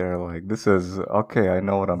right there. Like this is okay. I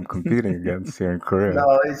know what I'm competing against here in Korea.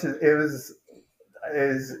 no? It's just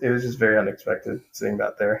it was just very unexpected seeing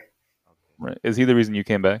that there. Right. Is he the reason you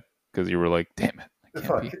came back? Because you were like, damn it, I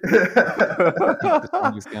Fuck. can't be the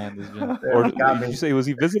strongest guy in this gym. Or Got did you me. say was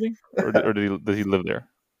he visiting, or did he live there?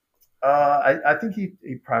 I think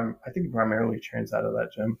I think he primarily trains out of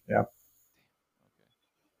that gym. Yeah.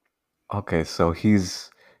 Okay, so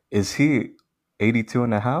is he 82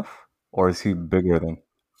 and a half or is he bigger than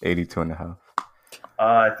 82 and a half?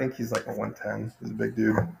 I think he's like a 110. He's a big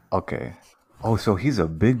dude. Okay. Oh, so he's a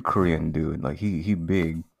big Korean dude. Like he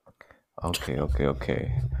big. Okay, okay,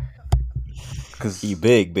 okay. He Cuz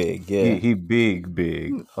big, yeah. he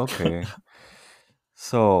big. Okay.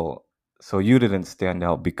 So you didn't stand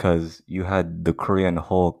out because you had the Korean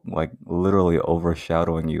Hulk like literally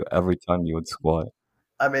overshadowing you every time you would squat.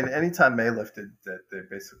 I mean, anytime May lifted, that they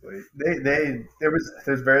basically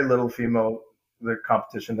there's very little female the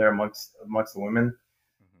competition there amongst the women.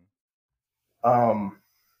 Um,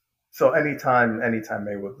 so anytime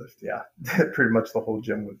May would lift, yeah, pretty much the whole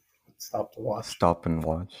gym would stop to watch. Stop and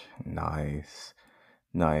watch. Nice.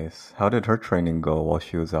 Nice. How did her training go while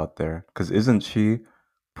she was out there? Because isn't she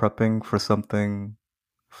prepping for something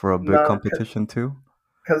for a big No, competition too?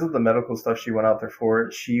 because of the medical stuff she went out there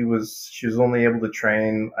for, she was only able to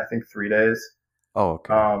train I think 3 days. Oh,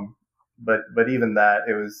 okay. Um, but even that,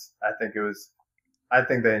 I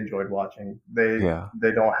think they enjoyed watching. Yeah.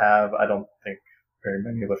 They don't have, I don't think, very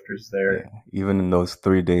many lifters there. Yeah. Even in those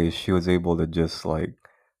 3 days, she was able to just like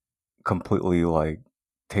completely like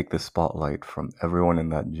take the spotlight from everyone in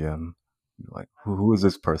that gym. Like, who is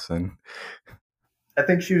this person? I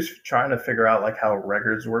think she was trying to figure out like how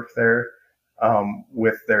records work there,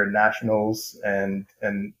 with their nationals and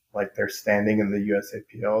like their standing in the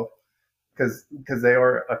USAPL, because they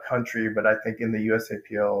are a country, but I think in the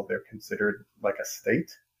USAPL they're considered like a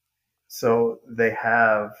state. So they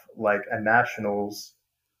have like a nationals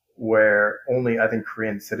where only I think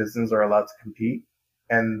Korean citizens are allowed to compete,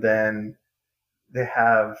 and then they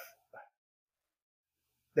have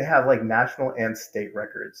they have like national and state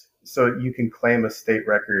records. So you can claim a state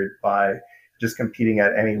record by just competing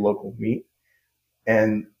at any local meet,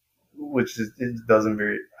 and which is it doesn't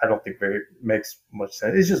very I don't think very makes much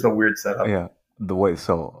sense. It's just a weird setup. Yeah. The way,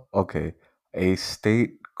 so okay, a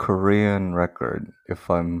state Korean record, if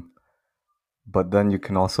I'm, but then you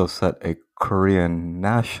can also set a Korean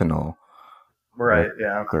national Right,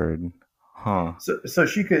 yeah. record. Huh. So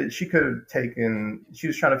she could have taken, she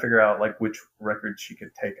was trying to figure out like which records she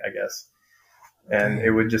could take, I guess. And it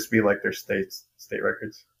Dang. would just be like their state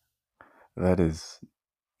records. That is,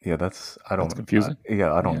 yeah, that's, That's confusing.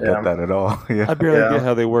 yeah, I don't Yeah. get Yeah. that at all. Yeah. I barely get Yeah.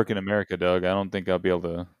 how they work in America, Doug. I don't think I'll be able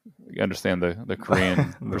to understand the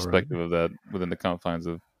Korean The right. perspective of that within the confines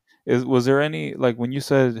of. Was there any like when you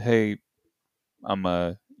said, "Hey, I'm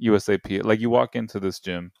a USAP," like you walk into this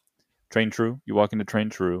gym, Train True. You walk into Train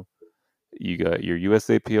True. You got your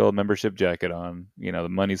USAPL membership jacket on. You know the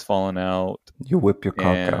money's falling out, You whip your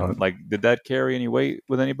cock and out. like, did that carry any weight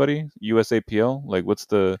with anybody? USAPL. Like, what's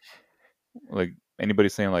the like anybody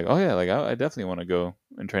saying like, "Oh yeah, like I definitely want to go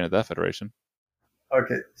and train at that federation."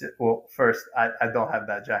 Okay. Well, first, I don't have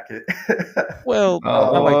that jacket. Well,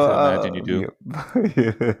 I um, like to imagine you do. Yeah.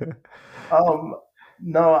 Yeah. um,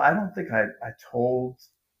 no, I don't think I told.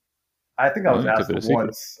 I think I Oh, was you kept asked it a secret.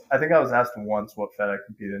 once. I think I was asked once what Fed I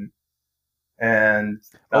competed in, and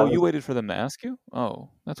Oh, that you was waited for them to ask you? Oh,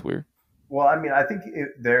 that's weird. well. I mean, I think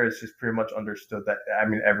there is just pretty much understood that. I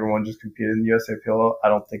mean, everyone just competed in the USAPL. I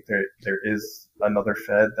don't think there is another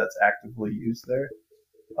Fed that's actively used there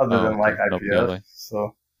other Oh, than like okay. No IPF. PLA.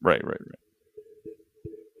 So Right, right, right.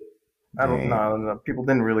 I don't know. Dang. No, people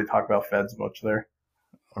didn't really talk about Feds much there.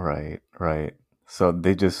 Right, right. So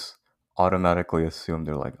they just automatically assume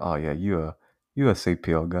they're like, oh yeah, you a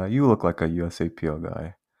USAPL guy. You look like a USAPL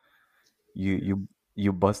guy.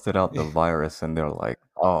 You busted out the virus, and they're like,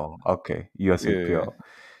 oh, okay, Yeah. USAPL.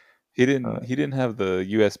 He Uh, didn't he didn't have the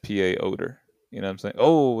USPA odor. You know what I'm saying?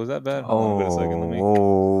 Oh, was that bad? Hold on, wait a second. Let oh, me.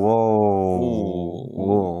 whoa, Ooh,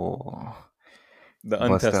 whoa. the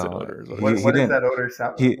Bust untested out. odor is what it He What is. is didn't that odor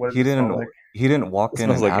sound? he What he does it smell didn't like? he didn't It walk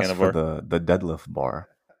in smells and like ask for Anavar. the deadlift bar.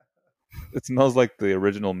 It smells like the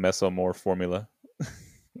original Mesomore formula.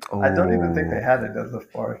 I don't even think they Oh, had a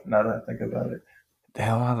deadlift bar. Now that I think about it. they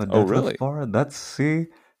don't have a Oh, deadlift really? bar? That's, see,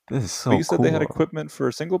 this is But so you said they had cool. equipment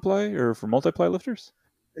for single ply or for multiply lifters?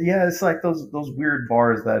 Yeah, it's like those weird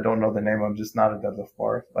bars that I don't know the name of. Just not a deadlift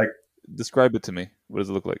bar. Like Describe it to me. What does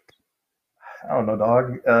it look like? I don't know,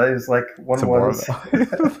 dog. It's like It's one a was. barbell.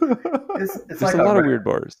 It's There's like a lot of weird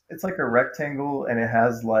bars. it's like a rectangle and it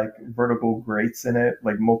has like vertical grates in it,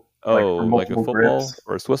 like like for Oh, like a multiple football grips.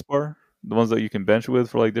 or a Swiss bar? The ones that you can bench with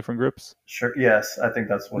for like different grips? Sure. Yes, I think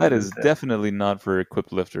that's what That it is is. Yeah. definitely not for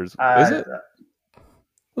equipped lifters. Is I it?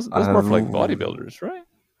 Those I, more for like bodybuilders, right?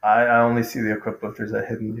 I only see the equipped lifters at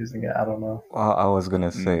Hidden using it. I don't know. I was gonna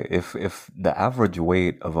Mm. say, if the average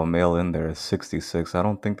weight of a male in there is 66, I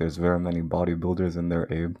don't think there's very many bodybuilders in there,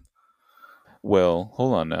 Abe. Well,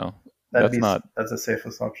 hold on now. That's not. That's a safe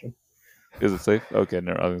assumption. Is it safe? Okay,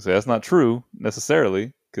 no, I was gonna say that's not true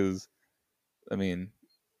necessarily because I mean,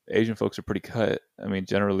 Asian folks are pretty cut. I mean,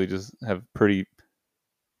 generally just have pretty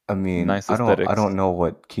I mean, nice I aesthetics. don't know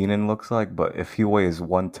what Keenan looks like, but if he weighs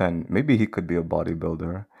 110, maybe he could be a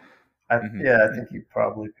bodybuilder. Yeah, I Yeah. think you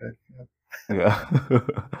probably could. Yeah. Yeah.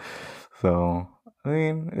 So, I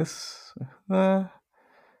mean, it's uh,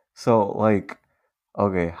 so like,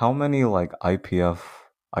 okay, how many like IPF,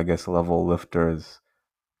 I guess, level lifters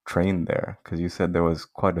trained there? Because you said there was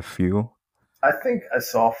quite a few. I think I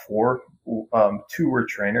saw four. Two were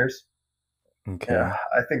trainers. Yeah, Okay.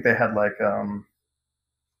 I think they had like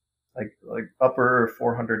upper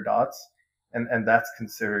 400 dots, and that's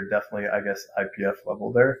considered definitely, I guess, IPF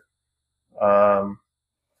level there. Um,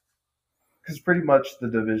 because pretty much the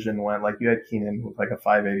division went like you had Keenan with like a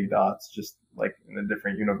 580 dots, just like in a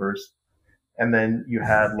different universe, and then you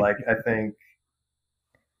had like I think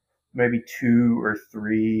maybe two or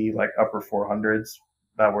three like upper 400s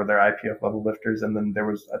that were their IPF level lifters, and then there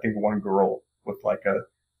was I think one girl with like a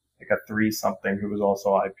three something who was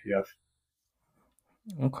also IPF.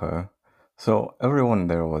 Okay. So everyone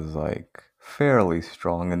there was like fairly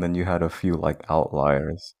strong, and then you had a few like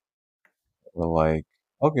outliers. Were like,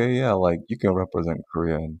 okay, yeah, like you can represent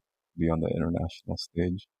Korea and be on the international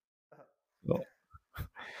stage. So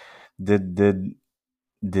did did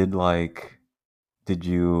did like did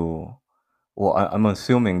you? Well, I'm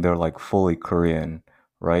assuming they're like fully Korean,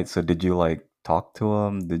 right? So did you like talk to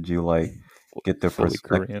them? Did you like get their Fully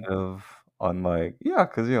Korean. perspective on like yeah,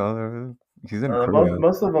 because he's in Korea.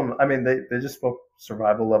 Most of them, I mean, they just spoke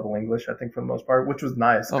survival level English, I think, for the most part, which was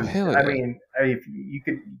nice Oh because hell yeah. I mean, if you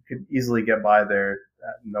could easily get by there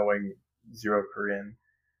knowing zero Korean,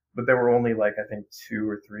 but there were only like I think two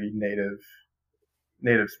or three native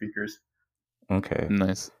speakers. Okay,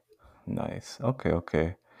 Nice. nice. Okay,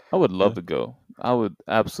 okay. I would love Yeah. to go. I would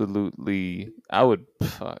absolutely. I would.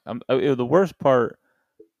 The worst part,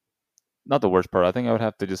 not the worst part. I think I would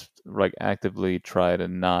have to just like actively try to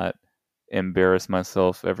not embarrass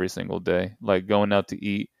myself every single day, like going out to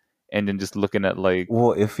eat and then just looking at like,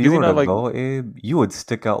 Well, if you because were to like go, Abe, you would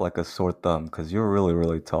stick out like a sore thumb because you're really,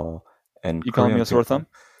 really tall, and you calling me Korean a sore people, thumb?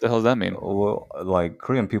 The hell does that mean? well, like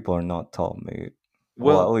Korean people are not tall, mate.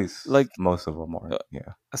 Well, at Well, least like most of them uh, aren't.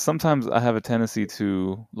 Yeah. sometimes I have a tendency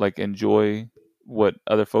to like enjoy what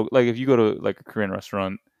other folk like. If you go to like a Korean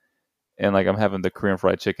restaurant and like I'm having the Korean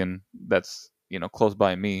fried chicken that's close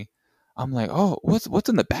by me, I'm like, oh, what's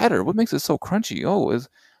in the batter? What makes it so crunchy? Oh,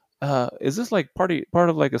 is this like part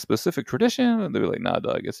of like a specific tradition? And they're like, nah,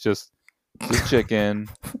 dog, it's just chicken.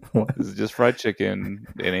 What? This is just fried chicken.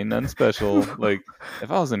 It ain't nothing special. Like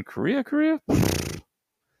if I was in Korea,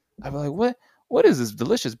 I'd be like, what is this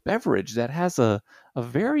delicious beverage that has a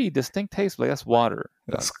very distinct taste? Like that's water,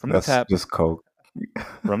 dog, from the That's tap, just Coke.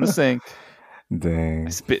 from the sink. I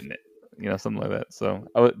Dang. spit in it, something like that. So,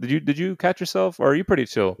 did you catch yourself, or are you pretty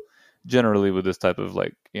chill generally with this type of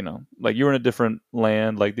like, like you're in a different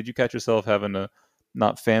land? Like, did you catch yourself having to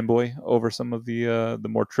not fanboy over some of the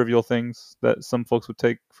more trivial things that some folks would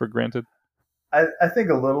take for granted? I think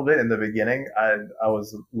a little bit in the beginning, I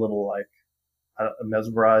was a little like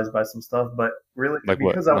mesmerized by some stuff, but really Like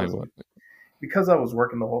what? Like what? because I was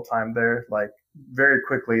working the whole time there, like very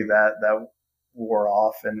quickly that wore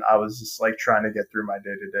off, and I was just like trying to get through my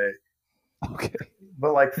day to day. Okay,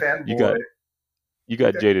 But like you fanboy, got you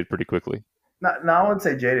got jaded pretty quickly. not I wouldn't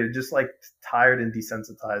say jaded, just like tired and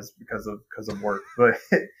desensitized because of work. But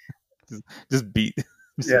Just, just beat,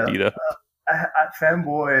 just yeah, beat up.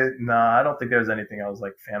 fanboy, nah, I don't think there's anything I was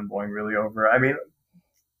like fanboying really over. I mean,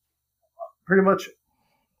 pretty much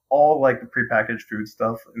all like the prepackaged food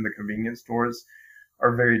stuff in the convenience stores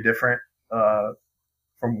are very different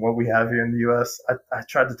from what we have here in the U.S. I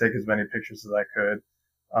tried to take as many pictures as I could,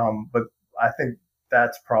 but I think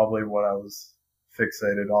that's probably what I was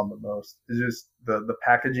fixated on the most. It's just the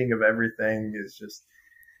packaging of everything is just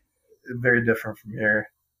very different from here.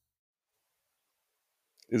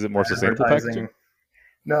 Is it more sustainable Advertising, packaging?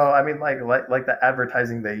 no, I mean like the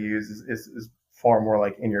advertising they use is far more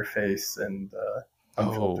like in your face and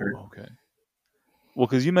unfiltered. Oh, okay. Well,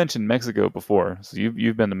 because you mentioned Mexico before, so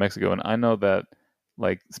you've been to Mexico, and I know that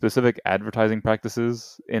like specific advertising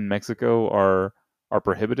practices in Mexico are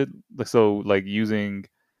prohibited. So, like using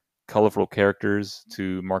colorful characters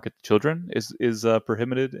to market to children is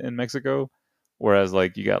prohibited in Mexico. Whereas,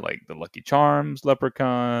 like you got like the Lucky Charms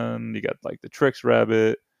leprechaun, you got like the Tricks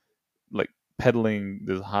rabbit, like peddling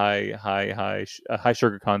this high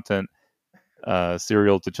sugar content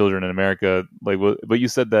cereal to children in America. Like, but you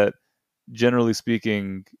said that generally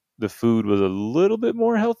speaking, the food was a little bit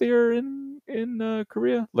more healthier in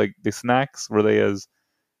Korea. Like the snacks, were they as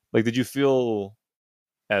like? Did you feel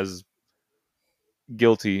as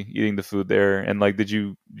guilty eating the food there? And like, did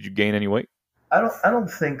you gain any weight? I don't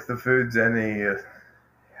think the food's any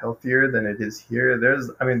healthier than it is here. There's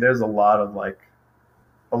a lot of like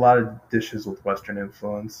a lot of dishes with Western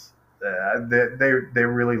influence. They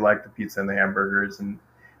really like the pizza and the hamburgers and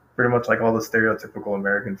pretty much like all the stereotypical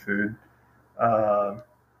American food. Uh,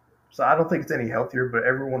 so I don't think it's any healthier, but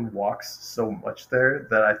everyone walks so much there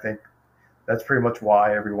that I think that's pretty much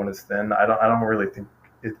why everyone is thin. I don't really think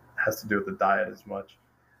it has to do with the diet as much.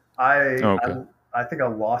 I Oh, okay. I I think I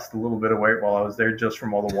lost a little bit of weight while I was there just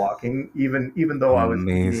from all the walking. Even though I was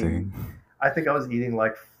eating, Amazing. I think I was eating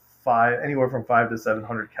like five anywhere from 500 to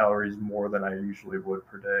 700 calories more than I usually would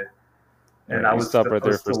per day, All and right, you stop right I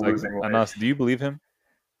was there for a still second. losing weight. Anas, do you believe him?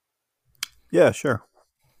 Yeah, sure.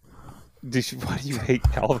 Why do you hate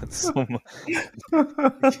Calvin so much?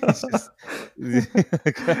 He's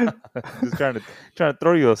just trying to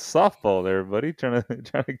throw you a softball there, buddy. Trying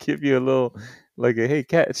to give you a little like a hey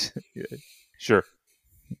catch. Yeah. Sure.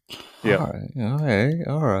 All Yeah. right, all right,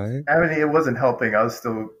 all right. I mean, it wasn't helping. I was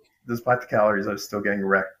still, despite the calories, I was still getting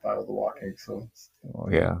wrecked by all the walking. So Oh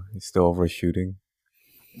yeah, he's still overshooting.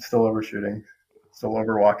 it's still overshooting, still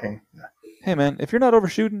overwalking. Hey man, if you're not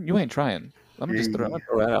overshooting, you ain't trying. I'm Yeah. gonna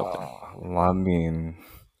throw that out there. Well, I mean,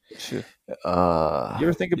 Shit. uh, You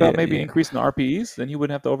ever think about yeah, maybe yeah. increasing the RPEs? Then you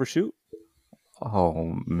wouldn't have to overshoot.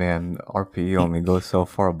 Oh man, RPE only goes so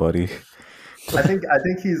far, buddy. I think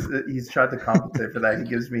he's tried to compensate for that. He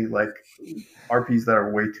gives me like RPs that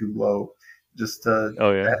are way too low, just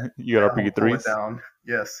Oh yeah, you got RPE help pull it threes. down.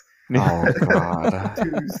 Yes, Oh god,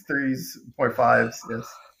 twos, threes, 0.5s.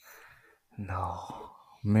 Yes. no,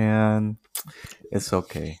 man, it's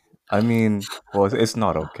okay. I mean, well, it's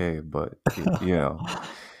not okay, but you know,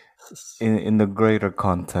 in the greater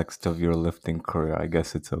context of your lifting career, I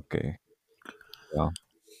guess it's okay. Yeah.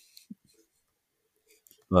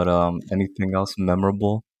 But anything else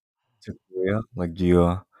memorable to Korea? Like, do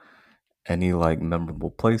you any like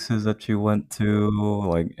memorable places that you went to?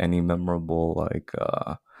 Like any memorable like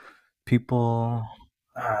people?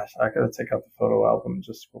 Gosh, I gotta take out the photo album and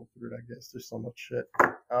just scroll through it. I guess there's so much shit.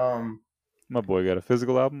 Um, My boy got a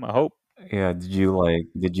physical album. I hope. Yeah,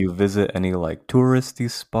 did you visit any like touristy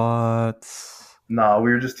spots? no,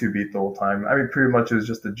 we were just too beat the whole time. I mean, pretty much it was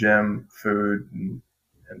just the gym, food,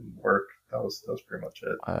 and work. That was pretty much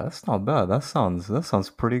it. That's not bad. That sounds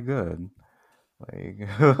pretty good. Like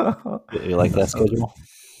You like that that sounds schedule?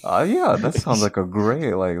 yeah, that sounds like a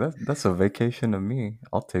great like that's a vacation to me.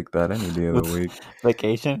 I'll take that any day of the With week.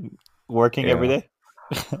 vacation, working every Yeah. day.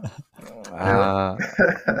 Uh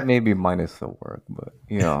maybe minus the work, but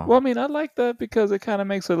Well, I mean, I like that because it kind of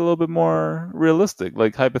makes it a little bit more realistic.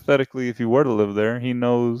 Like hypothetically, if he were to live there, he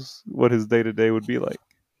knows what his day to day would be like.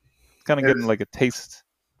 Kind of it getting was like a taste.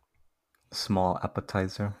 small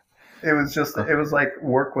appetizer. it was like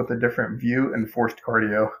work with a different view and forced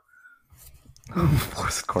cardio.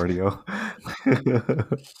 Forced cardio.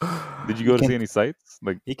 Did you You go to can see any sites?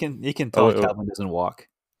 Like, you can oh, tell Calvin doesn't walk.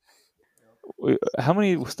 how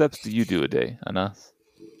many steps do you do a day, Anas?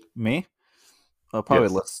 Me? Probably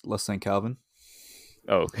Yes. less than Calvin.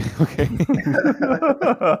 Oh, okay.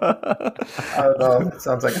 I don't know. It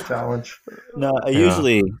sounds like a challenge. No, I Yeah.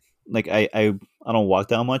 usually like I don't walk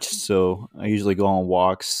that much, so I usually go on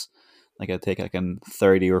walks. Like I take like a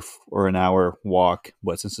 30 or an hour walk,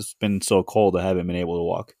 but since it's been so cold, I haven't been able to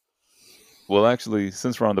walk. Well, actually,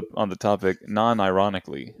 since we're on the topic,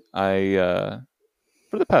 non-ironically, I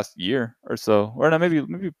for the past year or so, or no, maybe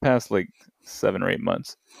past like 7 or 8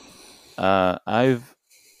 months, I've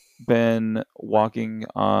been walking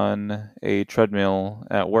on a treadmill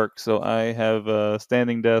at work. So I have a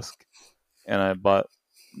standing desk, and I bought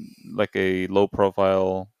like a low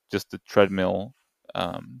profile, just a treadmill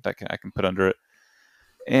I can put under it.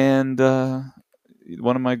 And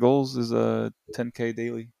one of my goals is a 10K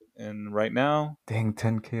daily, and right now Dang,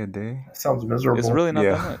 10K a day? Sounds it's miserable. really not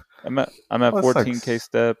that Yeah. much. I'm at Well, it's like 14K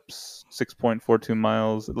steps, 6.42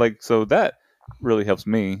 miles. Like so that really helps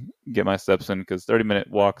me get my steps in because 30-minute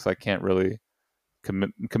walks I can't really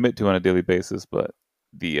commit to on a daily basis. But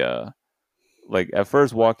the like at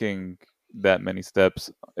first walking that many steps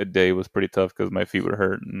a day was pretty tough because my feet would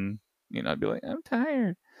hurt and I'd be like I'm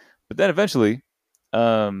tired. But then eventually,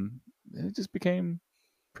 it just became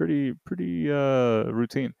pretty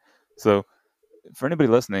routine. So for anybody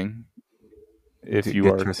listening, if you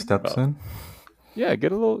get are your thinking steps about in. yeah,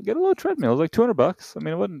 get a little treadmill. It's like $200. I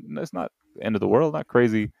mean, it's not the end of the world, not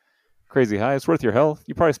crazy high. It's worth your health.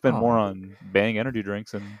 You probably spend more Oh, on Bang energy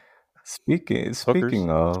drinks and speaking hookers,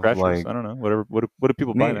 of scratchers. like I don't know, whatever. What do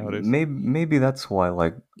people buy nowadays? maybe that's why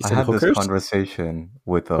like You I said had this hookers? conversation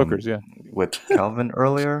Hookers, yeah. with Calvin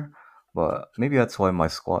earlier, but maybe that's why my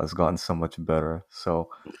squat has gotten so much better. So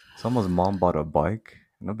someone's mom bought a bike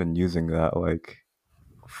and I've been using that like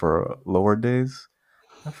for lower days.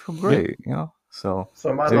 I feel Yeah. great, you know? So So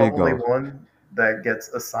am I the there you only go. one that gets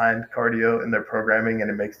assigned cardio in their programming and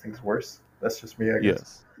it makes things worse? That's just me, I guess.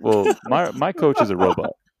 Yes. Well, my coach is a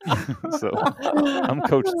robot, so I'm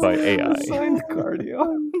coached by AI. Assigned cardio.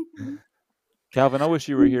 Calvin, I wish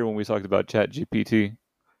you were here when we talked about Chat GPT.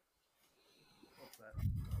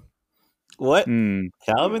 What? Hmm.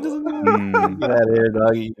 Calvin doesn't know? Hmm. Get out of here,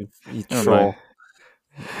 dog. You Never troll. mind.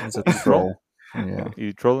 He's a You troll? troll. Yeah.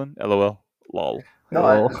 You trolling? LOL. Lol. No,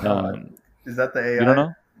 I Lol. no. Um. Is that the You don't AI?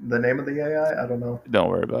 know? the name of the AI? I don't know. Don't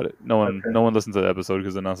worry about it. Okay. No one listens to the episode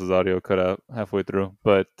because it announces audio cut out halfway through.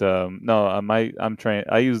 But no, I'm trained.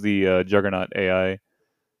 I use the Juggernaut AI,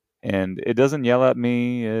 and it doesn't yell at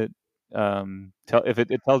me. It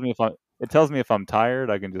tells me if I'm tired,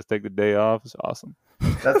 I can just take the day off. It's awesome.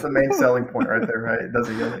 That's the main selling point right there, right? It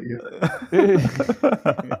doesn't yell at you.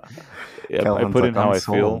 Yeah, I Calvin's put in like, how I'm I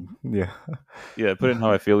feel. sold. Yeah. Yeah, I put in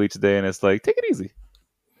how I feel each day, and it's like, take it easy.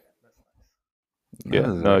 That Yeah,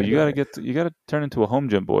 is no, very nice. you gotta turn into a home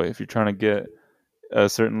gym boy if you're trying to get a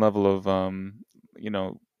certain level of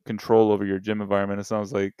control over your gym environment. It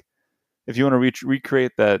sounds like if you want to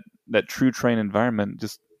recreate that true train environment,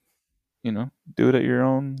 just do it at your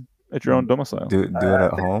own domicile. Do it I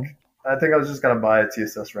at think home. I think I was just gonna buy a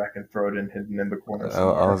TSS rack and throw it in hidden in the corner I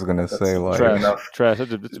somewhere. was gonna That's say good like enough. Trash.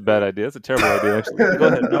 That's a bad idea. That's a terrible idea, actually. Go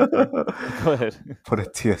ahead. No, I'm sorry. Go ahead. put a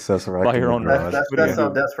TSS Buy rack in your the own That's rack. garage. that's What are you that's gonna how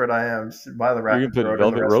do? desperate I am. Just buy the You're rack gonna and put throw it in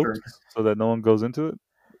the velvet restroom. ropes so that no one goes into it.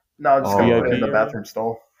 No, I'm just gonna put it in Oh, the VIP area. bathroom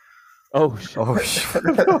stall. Oh shit! oh shit.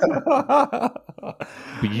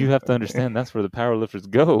 But you have to understand that's where the powerlifters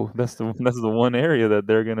go. That's the one area that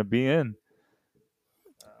they're gonna be in.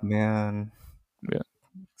 Man, Yeah,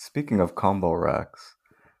 speaking of combo racks,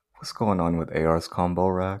 what's going on with AR's combo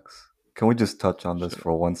racks? Can we just touch on this shit.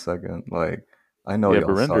 for 1 second? Like, I know Yeah,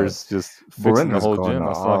 y'all saw it. Barinder's just fixing the Burender's whole going gym.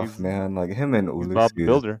 I saw off, man. Like him and he's Bob the Ulysses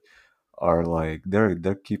Builder. are like they're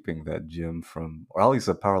keeping that gym from, or at least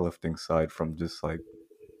the powerlifting side from just like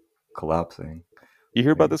collapsing. You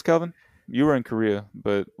hear about Like, this, Calvin? You were in Korea,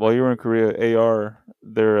 but while you were in Korea, AR,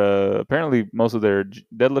 they're apparently most of their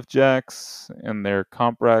deadlift jacks and their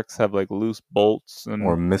comp racks have like loose bolts,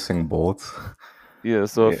 or and missing bolts. yeah,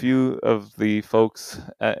 so a Yeah. few of the folks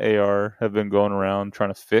at AR have been going around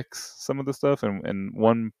trying to fix some of the stuff, and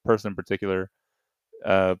one person in particular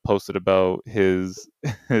posted about his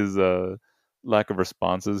his lack of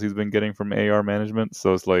responses he's been getting from AR management.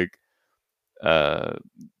 So it's like uh,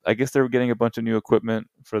 I guess they were getting a bunch of new equipment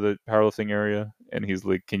for the powerlifting area, and he's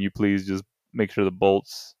like, "Can you please just make sure the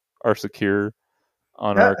bolts are secure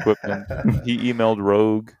on our equipment?" He emailed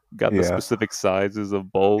Rogue, got the Yeah. specific sizes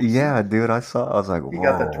of bolts. Yeah, dude, I saw. I was like, He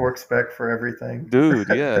got the whoa. torque spec for everything. Dude,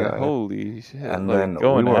 yeah, Yeah. holy shit, And like then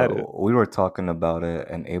we going at were it. we were talking about it,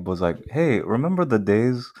 and Abe was like, "Hey, remember the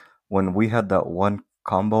days when we had that one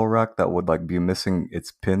combo rack that would like be missing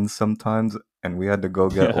its pins sometimes, and we had to go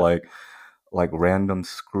get Yeah, like random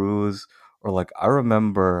screws, or like I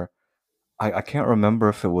remember I can't remember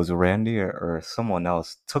if it was Randy or someone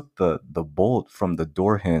else took the bolt from the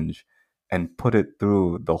door hinge and put it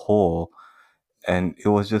through the hole, and it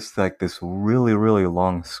was just like this really really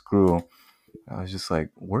long screw. I was just like,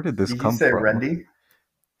 where did this Did you come say from? Rendy?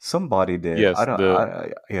 Somebody did. I yes, don't.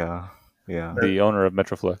 Yeah, yeah. That the owner of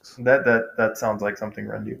Metroflex. that sounds like something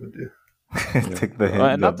Rendy would do. Yeah. Take the hint.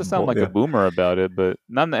 And The not to sound bolt. like a Yeah, boomer about it, but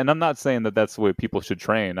I'm not saying that that's the way people should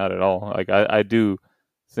train. Not at all. Like I do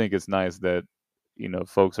think it's nice that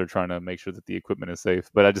folks are trying to make sure that the equipment is safe.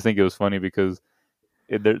 But I just think it was funny because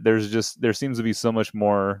there seems to be so much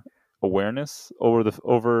more awareness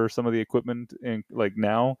over some of the equipment in like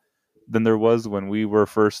now than there was when we were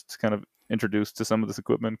first kind of introduced to some of this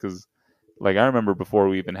equipment. Because like I remember before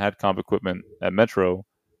we even had comp equipment at Metro,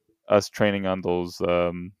 us training on those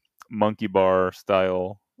monkey bar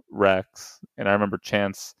style racks, and I remember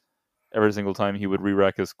Chance every single time he would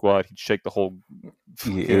re-rack his squat, he'd shake the whole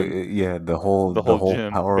fucking yeah. the The whole whole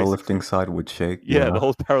gym basically. powerlifting side would shake. Yeah, the Yeah,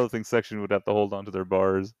 whole powerlifting section would have to hold on to their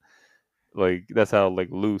bars. Like that's how like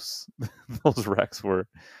loose those racks were.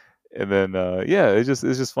 And then yeah, it's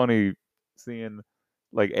just funny seeing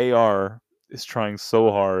like AR is trying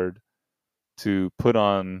so hard to put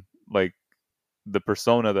on like the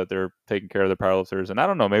persona that they're taking care of the powerlifters, and I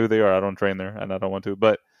don't know, maybe they are. I don't train there, and I don't want to,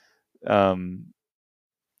 but um,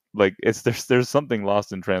 like it's there's something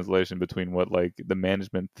lost in translation between what like the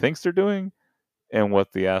management thinks they're doing and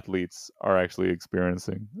what the athletes are actually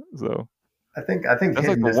experiencing. So I think that's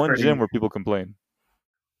like Hidden the is one gym pretty. where people complain.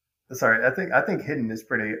 Sorry, I think Hidden is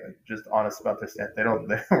pretty just honest about their stance. They don't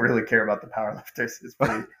really care about the powerlifters.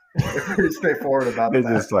 They're pretty straightforward about they're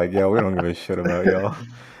that. just like, yeah, we don't give a shit about y'all.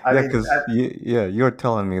 I Yeah, mean, because yeah, you're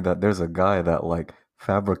telling me that there's a guy that like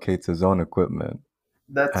fabricates his own equipment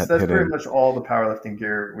that's at that's pretty Hidden. much all the powerlifting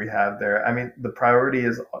gear we have there. I mean, the priority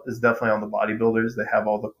is definitely on the bodybuilders. They have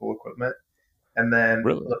all the cool equipment, and then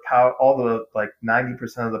Really? all the like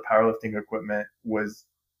 90% of the powerlifting equipment was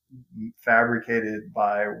fabricated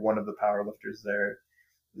by one of the powerlifters there.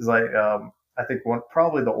 He's like, I think one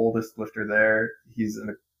probably the oldest lifter there. He's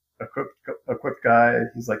an equipped guy.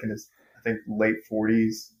 He's like in his I think late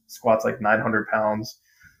 40s. Squats like 900 pounds.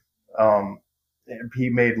 Um, he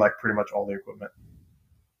made like pretty much all the equipment.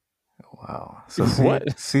 Wow. So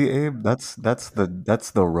What? see, Abe, that's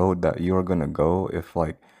the road that you're gonna go if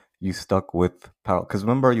like you stuck with power. Because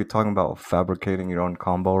remember you talking about fabricating your own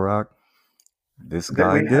combo rack. This That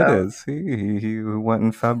guy we did have. it. See, he went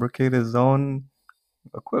and fabricated his own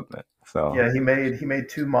equipment. So Yeah, he made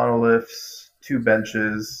two monoliths, two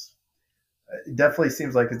benches. It definitely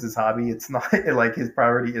seems like it's his hobby. It's not like his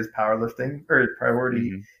priority is powerlifting, or his priority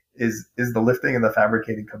Hmm. is the lifting, and the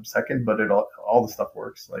fabricating comes second. But it all the stuff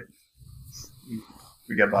works. Like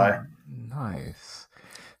we get by. oh, nice.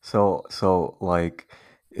 So like,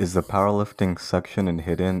 is the powerlifting section in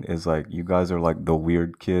Hidden is like you guys are like the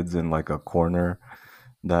weird kids in like a corner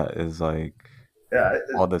that is like Yeah,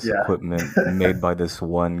 all this yeah, equipment made by this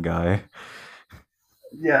one guy.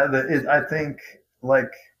 yeah. I think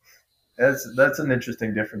like that's an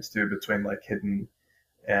interesting difference too between like hidden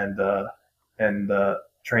and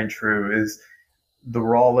train true is the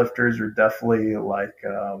raw lifters are definitely like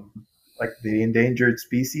the endangered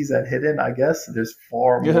species at hidden. I guess there's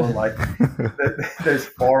far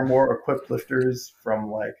more equipped lifters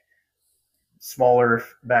from like smaller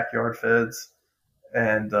backyard feds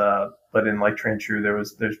and but in like train true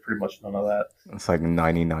there's pretty much none of that. It's like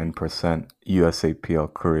 99%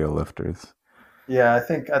 USAPL Korea lifters. Yeah, I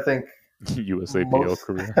think USAPL most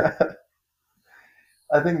Korea.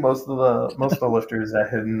 I think most of the lifters at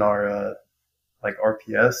hidden are like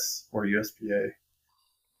RPS or USPA.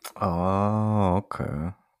 Oh,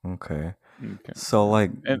 okay. Okay. Okay. So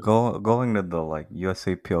like And going to the like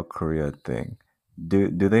USAPL Korea thing, do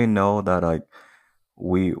they know that like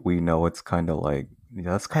we know it's kind of like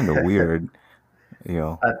yeah, that's kind of weird, you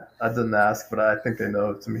know. I, I didn't ask, but I think they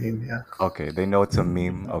know it's a meme. Yeah, Okay, they know it's a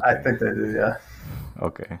meme. I Okay. think they do. Yeah,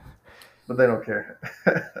 Okay. but they don't care.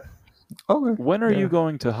 Okay. when are you Yeah.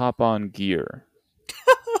 going to hop on gear?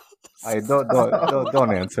 I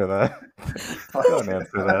don't answer that. Don't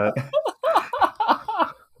answer that.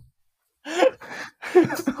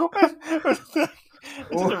 It's just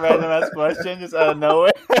a random ass question, just out of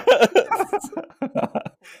nowhere.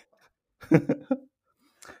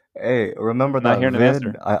 Hey, remember Not that hearing an vid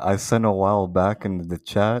answer. I sent a while back in the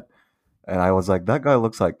chat? And I was like, that guy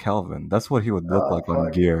looks like Calvin. That's what he would look Oh like on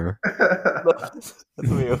fuck! gear. That's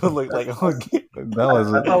what it would look like. Okay. That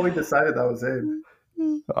was, I thought we decided that was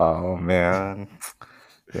Abe. oh man.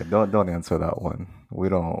 Yeah, don't answer that one. We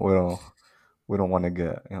don't want to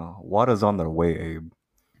get, water's on their way, Abe.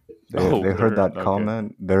 They Oh, heard they're that okay.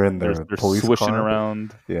 comment. They're in They're their they're police swishing car.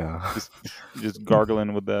 around, Yeah. just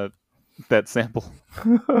gargling with that sample.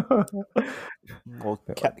 Well,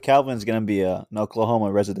 Calvin's gonna be an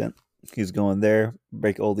Oklahoma resident. He's going there,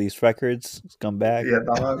 break all these records, come back. Yeah,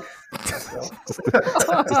 dog. Let's go. Just to break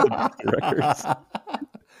the records.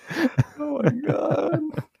 Oh my god.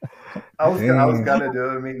 I was Dang. gonna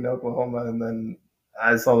do it meet in Oklahoma, and then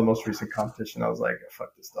I saw the most recent competition. I was like,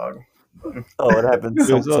 fuck this dog. Oh, what happened?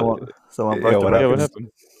 It was, Someone Yeah, broke the what yeah, what records.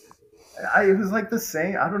 happened? It was like the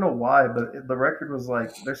same. I don't know why, but the record was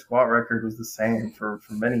like their squat record was the same for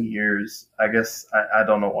many years. I guess I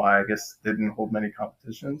don't know why. I guess they didn't hold many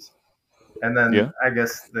competitions, and then Yeah. I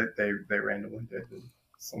guess that they randomly did. And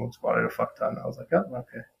someone squatted a fuck ton. I was like, oh,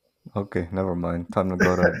 okay. Okay, never mind. Time to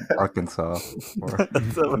go to Arkansas or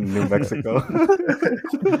So- New Mexico.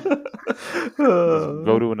 Just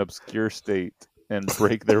go to an obscure state and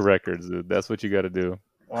break their records, dude. That's what you got to do.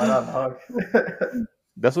 Why not, dog?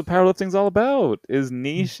 That's what powerlifting's all about: is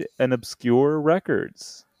niche and obscure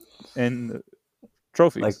records and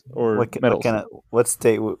trophies like or what medals. what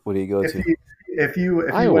state would he go if to? you if you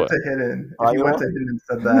Iowa. went to hidden, if you went to hidden and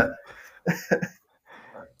said that,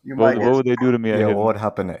 you What, might what would they do to me? Yeah, what would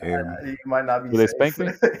happen to Abe? you might not be Will they safe. spank me?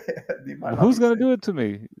 You might not Who's be gonna safe. do it to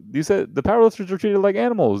me? You said the powerlifters are treated like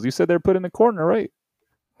animals. You said they're put in the corner, right?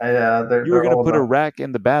 Yeah, You were they're gonna all put a about. rack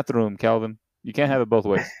in the bathroom, Calvin. You can't have it both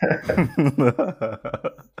ways.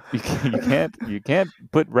 You can't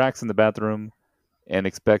put racks in the bathroom and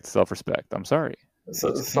expect self-respect. I'm sorry. So,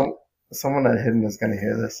 You just can't. someone at hidden is going to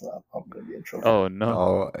hear this. I'm going to be in trouble. Oh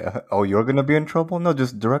no. You're gonna be in trouble? No,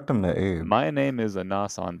 just direct him to Abe. My name is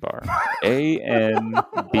Anas Anbar.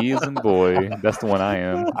 A-N-B as in boy. That's the one I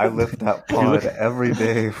am. I lift that If you look- pod every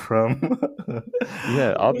day from.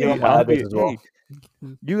 Yeah, I'll Give him be. my I'll address be. as well. Hey,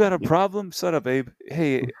 you got a problem? Shut up, Abe.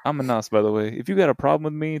 Hey, I'm Anas, by the way. If you got a problem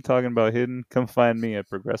with me talking about hidden, come find me at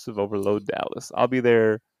Progressive Overload Dallas. I'll be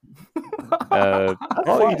there.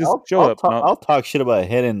 You just show up. No, I'll talk shit about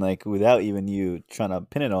hidden like without even you trying to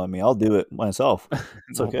pin it on me. I'll do it myself.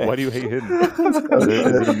 It's okay. Why do you hate hidden? Is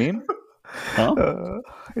it a meme? Huh?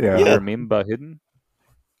 Yeah. Is there a meme about hidden?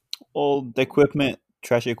 Old equipment,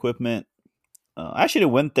 trash equipment. I actually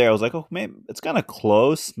went there. I was like, oh, maybe it's kind of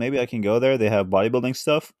close. Maybe I can go there. They have bodybuilding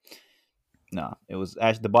stuff. No, it was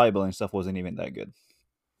actually the bodybuilding stuff wasn't even that good.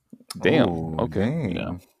 Damn. Oh, Okay. Yeah.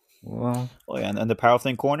 dang. Well, Oh yeah, and the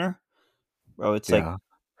powerlifting corner, bro, it's yeah.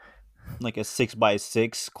 like a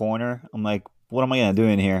 6x6 corner. I'm like, what am I gonna do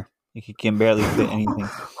in here? Like, you can barely fit anything.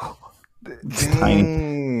 It's tiny.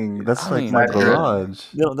 Dang, that's I like mean, my Nice shirt. garage.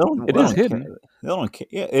 it is hidden. They don't care.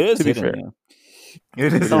 Yeah, it is To be hidden. fair, Yeah.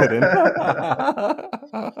 It is it is. hidden.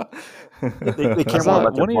 They I care more saw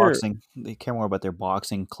about their one of your boxing. They care more about their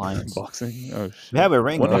boxing clients. boxing. Oh They shit! have a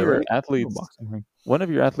ring One of though, your right? They have a athletes, boxing ring. one of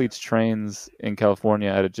your athletes trains in California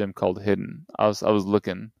at a gym called Hidden. I was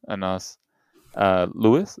looking and us.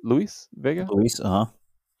 Luis Vega. Luis,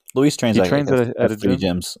 Luis trains He like trains at at a three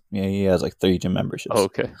gym. gyms. Yeah, he has like 3 gym Oh, memberships.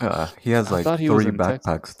 okay. He has I like thought he was 3 in Texas.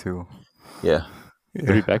 backpacks too. Yeah.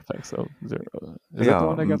 Three Yeah. backpacks. So is that the Yeah.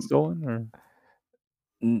 one that got stolen or?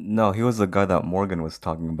 No, he was the guy that Morgan was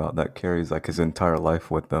talking about that carries like his entire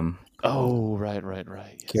life with them. Oh, right.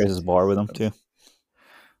 Yes, Carries his bar with him too.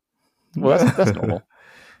 Well, that's normal.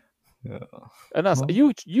 Yeah. And us, Well,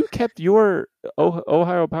 you kept your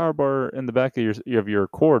Ohio Power Bar in the back of your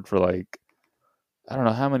cord for like I don't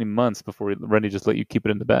know how many months before Randy just let you keep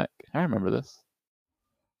it in the back. I remember this.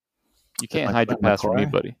 You can't hide your My past from me,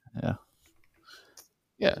 car. buddy. Yeah.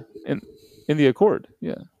 Yeah, in the Accord.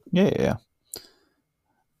 Yeah. Yeah.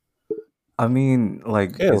 I mean,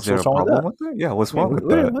 like, Okay, is so there a what's wrong with problem that? with it? Yeah, what's Yeah, wrong with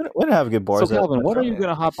that? we don't have good So bars Calvin, at when are you Crown.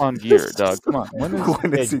 gonna hop on gear, dog? Come on. When is?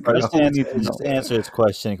 When is Hey, he I gonna? just need to know. just answer his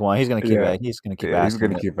question. Come on, he's gonna keep Yeah, he's gonna keep yeah, he's asking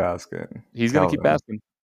gonna it. keep asking. He's gonna keep Calvin. asking.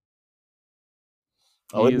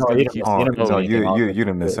 Oh He is no, gonna keep. you Oh didn't miss no, Oh you anything. you Honestly, you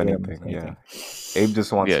didn't miss you didn't miss anything. Yeah, anything. Abe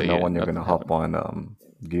just wants to know yeah. when you're gonna Nothing hop happened. on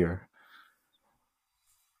gear.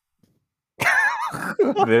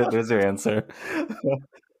 There's your answer.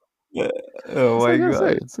 Oh That's all my I gotta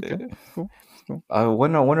say. god. It's okay. It's cool. It's cool.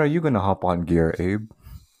 When are you gonna hop on gear, Abe?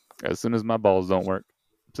 As soon as my balls don't work.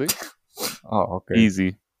 See? Oh, okay.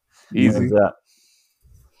 Easy. When is Easy. that?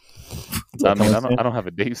 Is I that mean, coming soon? I don't have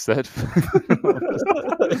a date set.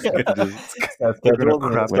 just You're gonna Scheduled?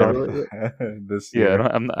 crap whenever. out Schedule it? this Yeah, year.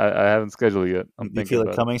 I haven't scheduled it yet. I'm You thinking feel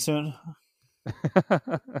it about coming soon?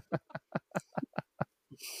 it.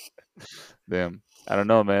 Damn. I don't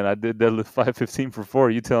know, man. I did deadlift 515 for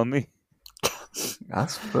 4. You tell me.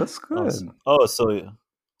 That's Oh, good.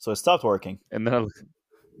 so it stopped working. And then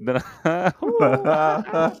I,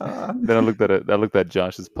 then I looked at it. I looked at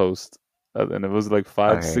Josh's post, and it was like Okay,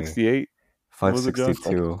 568. What was it, Josh?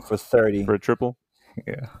 Like 562. for 30, For a triple?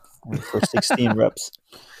 Yeah. for 16 reps,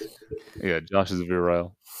 Yeah, Josh is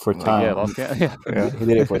virile. for I'm like, yeah, time. lost count. Yeah, Yeah. He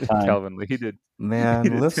did it for time. Calvin, he did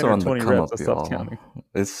Man, lifts 10 are or on the 20 come reps. I up, stopped y'all. counting.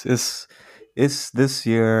 It's this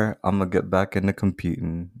year. I'm gonna get back into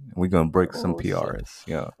competing. We're gonna break some Oh, shit. PRs.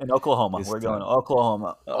 Yeah. In Oklahoma. It's We're going to time.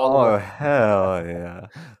 Oklahoma. All the Oh way. hell yeah!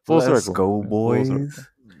 Full Let's circle. go, Yeah, full circle. boys.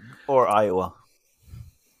 Or Iowa.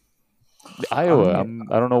 I Iowa. mean,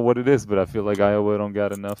 I don't know what it is, but I feel like Iowa don't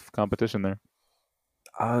got enough competition there.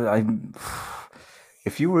 I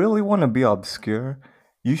if you really want to be obscure,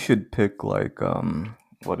 you should pick like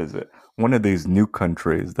what is it? One of these new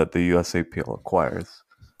countries that the USAPL acquires.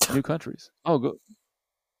 New countries. Oh, go.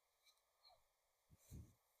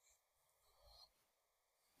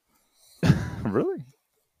 Really?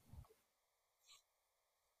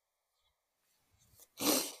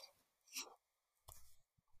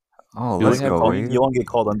 Oh, Do they let's have go, green? Abe. You won't get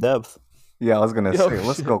called on depth. Yeah, I was gonna Oh say,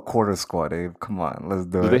 let's shit. go quarter squad, Abe. Come on, let's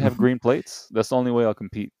do Do they it. have green plates? That's the only way I'll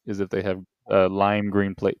compete is if they have lime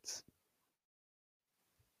green plates.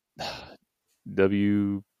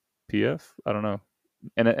 WPF? I don't know.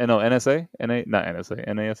 No, NSA? Not NSA.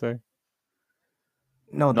 NASA?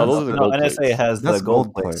 No, No, those are the No, gold NSA plates. has the that's gold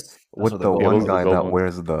gold plate plates. Those are with the the gold Yeah, one those are plates. the guy gold that ones.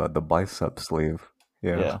 wears the bicep sleeve.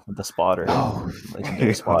 Yeah. Yeah, with the spotter. Oh,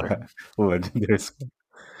 Legendary spotter. Legendary.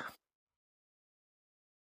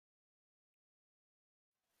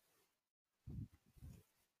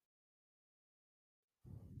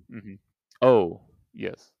 hmm Oh,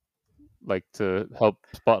 yes. Like to help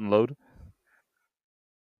spot and load.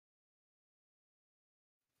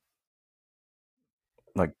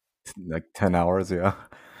 Like 10 hours, yeah.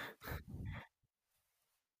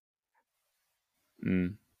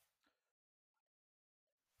 Mm.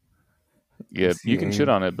 Yeah, you See, can shit Abe,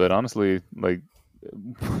 on it, but honestly, like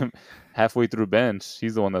halfway through bench,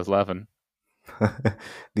 he's the one that's laughing.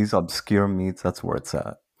 these obscure meats, that's where it's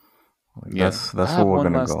at. Like, Yeah. I that's where have we're one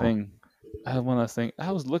gonna last go. thing. I have one last thing.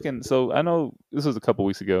 I was looking, so I know this was a couple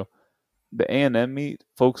weeks ago. The A&M meet,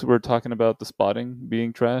 folks were talking about the spotting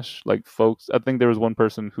being trash. Like folks, I think there was one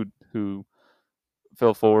person who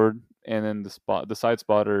fell forward, and then the side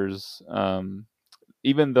spotters,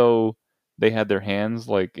 even though they had their hands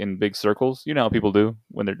like in big circles. You know how people do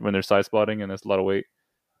when they're side spotting and it's a lot of weight.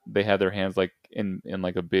 They had their hands like in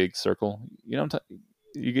like a big circle. You know,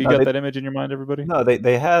 you No, got that image in your mind, everybody?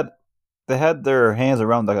 they had their hands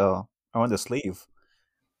around the sleeve.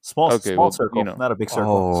 Okay, Small well, you circle, know, not a big circle.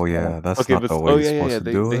 Oh Small one. yeah, that's okay, not but the way oh you're yeah, yeah, supposed yeah. to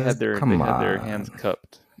They do they it. had their they Come had their hands on.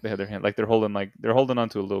 cupped. They had their hand like they're holding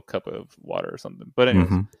onto a little cup of water or something. But anyways,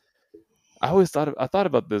 Mm-hmm. I thought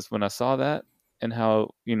about this when I saw that and how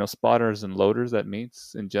spotters and loaders that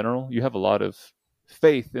meets in general. You have a lot of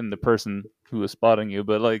faith in the person who is spotting you,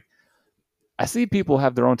 but like I see people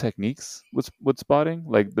have their own techniques with spotting,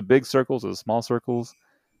 like the big circles or the small circles,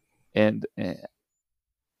 and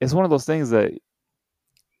it's one of those things that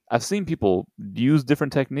I've seen people use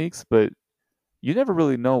different techniques, but you never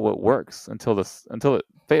really know what works until it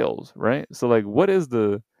fails, right? So like, what is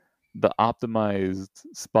the optimized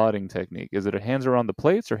spotting technique? Is it a hands around the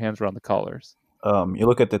plates or hands around the collars? You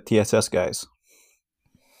look at the TSS guys.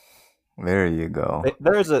 There you go.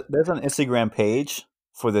 There's an Instagram page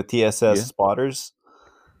for the TSS Yeah, spotters.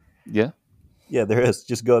 yeah. Yeah, there is.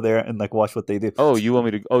 Just go there and like watch what they do. Oh, you want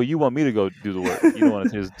me to? Oh, you want me to go do the work? You don't want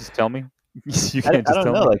to just tell me? You can't I just don't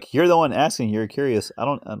tell know. me? Like you're the one asking. You're curious.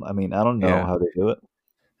 I mean, I don't know Yeah. how they do it,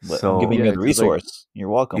 but I'm giving So you Yeah, the because like resource. You're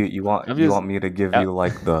welcome. I'm you just want me to give uh, you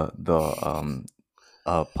like the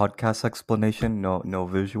podcast explanation? No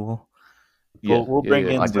visual. yeah, We'll yeah, bring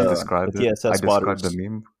yeah. I in just the described it. I TSS described the spotters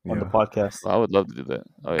meme. on the Yeah. podcast. Well, I would love to do that.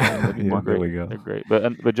 Oh yeah, yeah. Be They're Yeah. fun. There great. we go. They're great.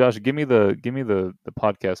 But Josh, give me the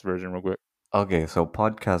podcast version real quick. Okay. So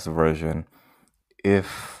podcast version.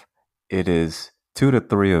 If it is 2 to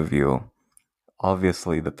 3 of you,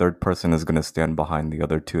 obviously the third person is gonna stand behind the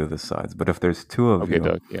other two of the sides. But if there's two of Okay, you,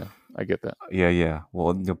 Doug. Yeah, I get that. yeah.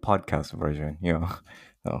 Well, the podcast version,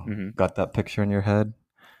 oh, Hmm. got that picture in your head?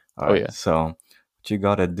 All Oh right. yeah. So what you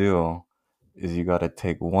gotta do is you gotta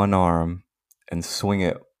take one arm and swing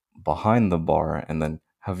it behind the bar, and then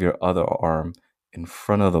have your other arm in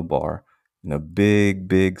front of the bar in a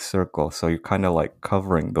big circle. So you're kind of like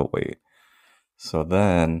covering the weight. So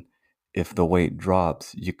then, if the weight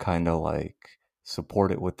drops, you kind of like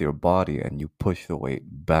support it with your body and you push the weight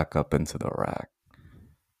back up into the rack.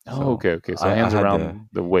 Oh, So okay. So I hands had to, around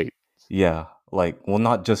the weight, yeah, like, well,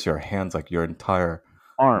 not just your hands, like your entire,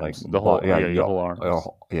 like, arms, the whole yeah, your whole arms.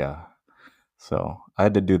 yeah. So I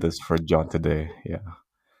had to do this for John today. Yeah.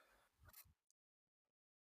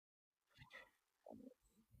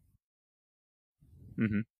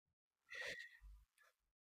 Hmm.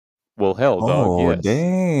 Well, hell, dog. Oh, Yes.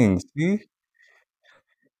 dang. See?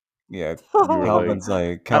 Yeah. You were like,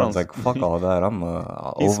 I Calvin's don't. like, fuck all that.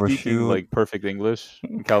 I'll He's speaking overshoot. like perfect English,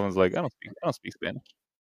 and Calvin's like, I don't speak Spanish.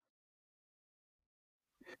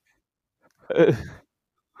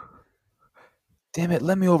 Damn it,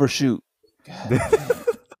 let me overshoot. God dang.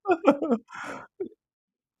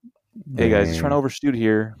 Hey guys, just trying to Dang. overshoot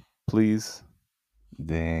here, please.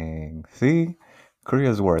 Dang. See?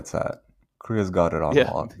 Korea's where it's at. Korea's got it on Yeah.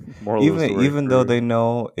 lock. Moral of the story, Even though Korea. they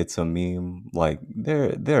know it's a meme, like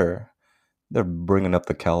they're bringing up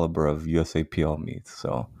the caliber of USAPL meets.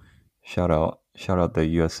 So shout out the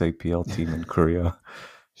USAPL team in Korea.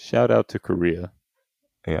 Shout out to Korea.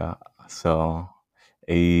 Yeah. So,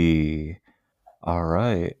 all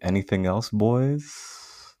right. Anything else, boys?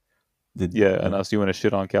 Did Yeah, and us, you want to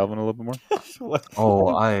shit on Calvin a little bit more? What?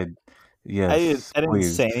 Oh, yes, I didn't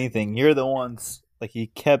say please. anything. You're the ones like he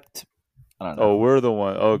kept. I don't Oh, know. we're the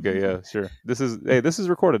one. Okay, yeah, sure. This is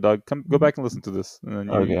recorded, dog. Go back and listen to this, and then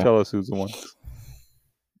you Okay. tell us who's the one.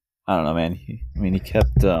 I don't know, man. He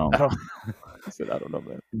kept. I don't. I said I don't know,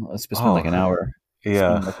 man. It's been like an Oh, hour. It's been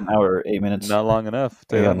yeah. like an hour, 8 minutes. Not long enough.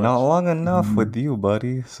 Tell you Yeah, that not much. long enough Mm. with you,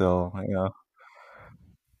 buddy. So, yeah.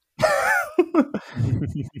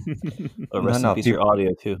 Oh, No, rest in no, peace. Your people.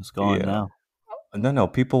 audio too. It's gone Yeah. now. No,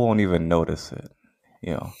 people won't even notice it.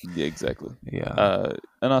 You know. Yeah, exactly. Yeah.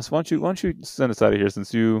 And us, why don't you send us out of here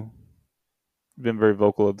since you've been very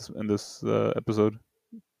vocal in this episode.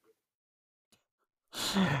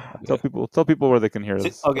 Yeah. Tell people where they can hear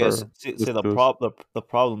us. Okay, Or see listen to us. the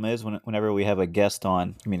problem is whenever we have a guest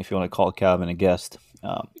on. I mean, if you want to call Calvin a guest,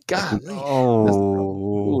 Golly.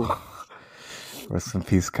 Oh. Rest in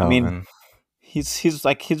peace, I mean, Calvin.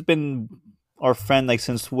 he's been our friend like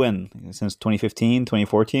since when? Since 2015,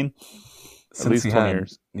 2014? At least 20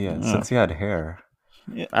 years. Yeah, Yeah. since he had hair.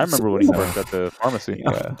 Yeah, I remember when he worked at the pharmacy.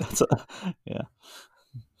 Yeah. yeah.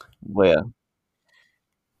 But yeah,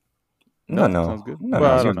 No, Sounds good. no,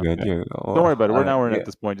 Well, I you're don't know. good. Yeah. You Don't worry about it. We're now yeah, at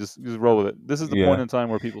this point. Just roll with it. This is the Yeah. point in time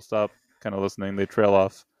where people stop kind of listening. They trail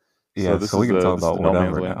off. yeah. This So we is can talk this is about the no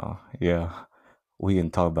man's whatever land. now. Yeah, We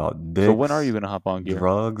can talk about So when are you dicks, gonna hop on gear?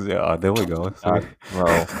 drugs. Yeah, there we go. See?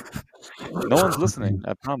 Bro, No one's listening.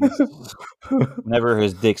 I promise. whenever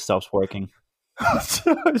his dick stops working.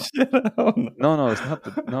 Shit, I don't know. No, it's not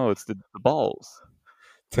the. No, it's the balls.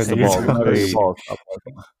 It's 10 the years balls. Whenever your away. balls stop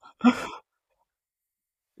working.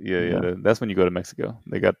 Yeah. That's when you go to Mexico.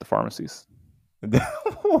 They got the pharmacies.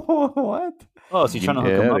 What? Oh, so you're trying to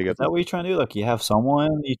hook Yeah, him up? they got Is that what you're trying to do? Like you have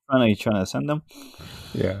someone you trying to send them?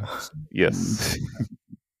 Yeah. Yes.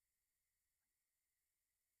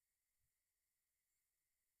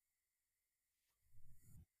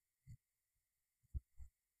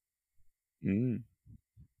 Mm.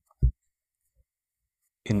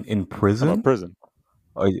 In I'm a prison? prison.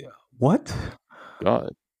 Oh, yeah. What? God.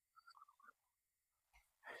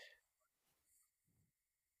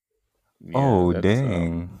 Yeah, Oh,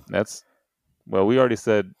 dang. that's well, we already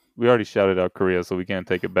shouted out Korea, so we can't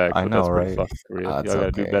take it back, I but know, that's pretty right? fucking Korea. That's Y'all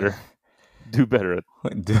gotta do okay. better. Do better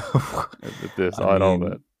Dude, at this, I at all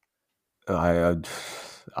mean, that.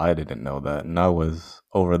 I didn't know that, and I was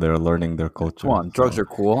over there learning their Come culture. on, drugs are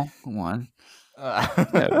cool. Come on.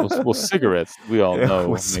 Yeah, well, cigarettes, we all Yeah, know,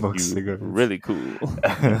 we make smoke you cigarettes. really cool.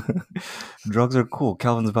 Drugs are cool.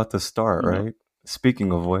 Calvin's about to start, You know. right?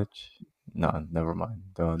 Speaking of which, no, never mind.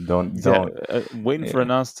 Yeah, Don't. waiting for Yeah.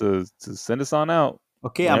 Nas to send us on out.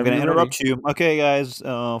 Okay, I'm Whenever gonna you're interrupt ready. you. Okay, guys,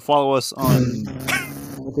 follow us on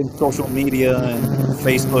social media and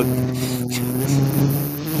Facebook.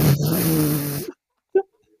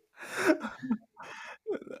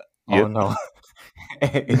 Oh Yep. no,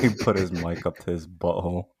 he put his mic up to his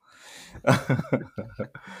butthole.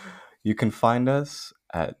 You can find us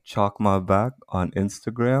at Chalk My Back on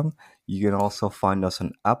Instagram. You can also find us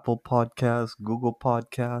on Apple Podcasts, Google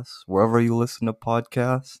Podcasts, wherever you listen to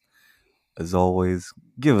podcasts. As always,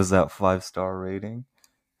 give us that 5-star rating.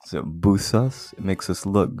 So it boosts us. It makes us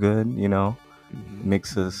look good, you know. It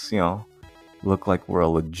makes us, look like we're a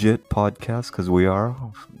legit podcast because we are.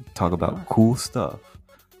 Talk about cool stuff.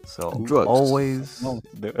 So Drugs. always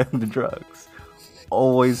the drugs.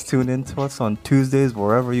 Always tune in to us on Tuesdays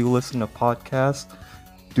wherever you listen to podcasts.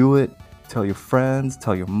 Do it. Tell your friends.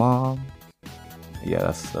 Tell your mom. Yeah,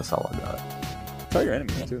 that's all I got. Tell your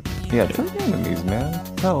enemies too. Yeah, tell your enemies, man.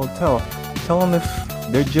 Tell them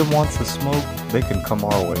if their gym wants to smoke, they can come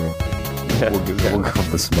our way. Yeah. We'll give them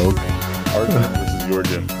the smoke. Our gym versus your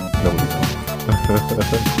gym. There we go.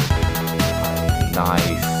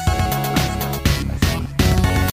 Nice.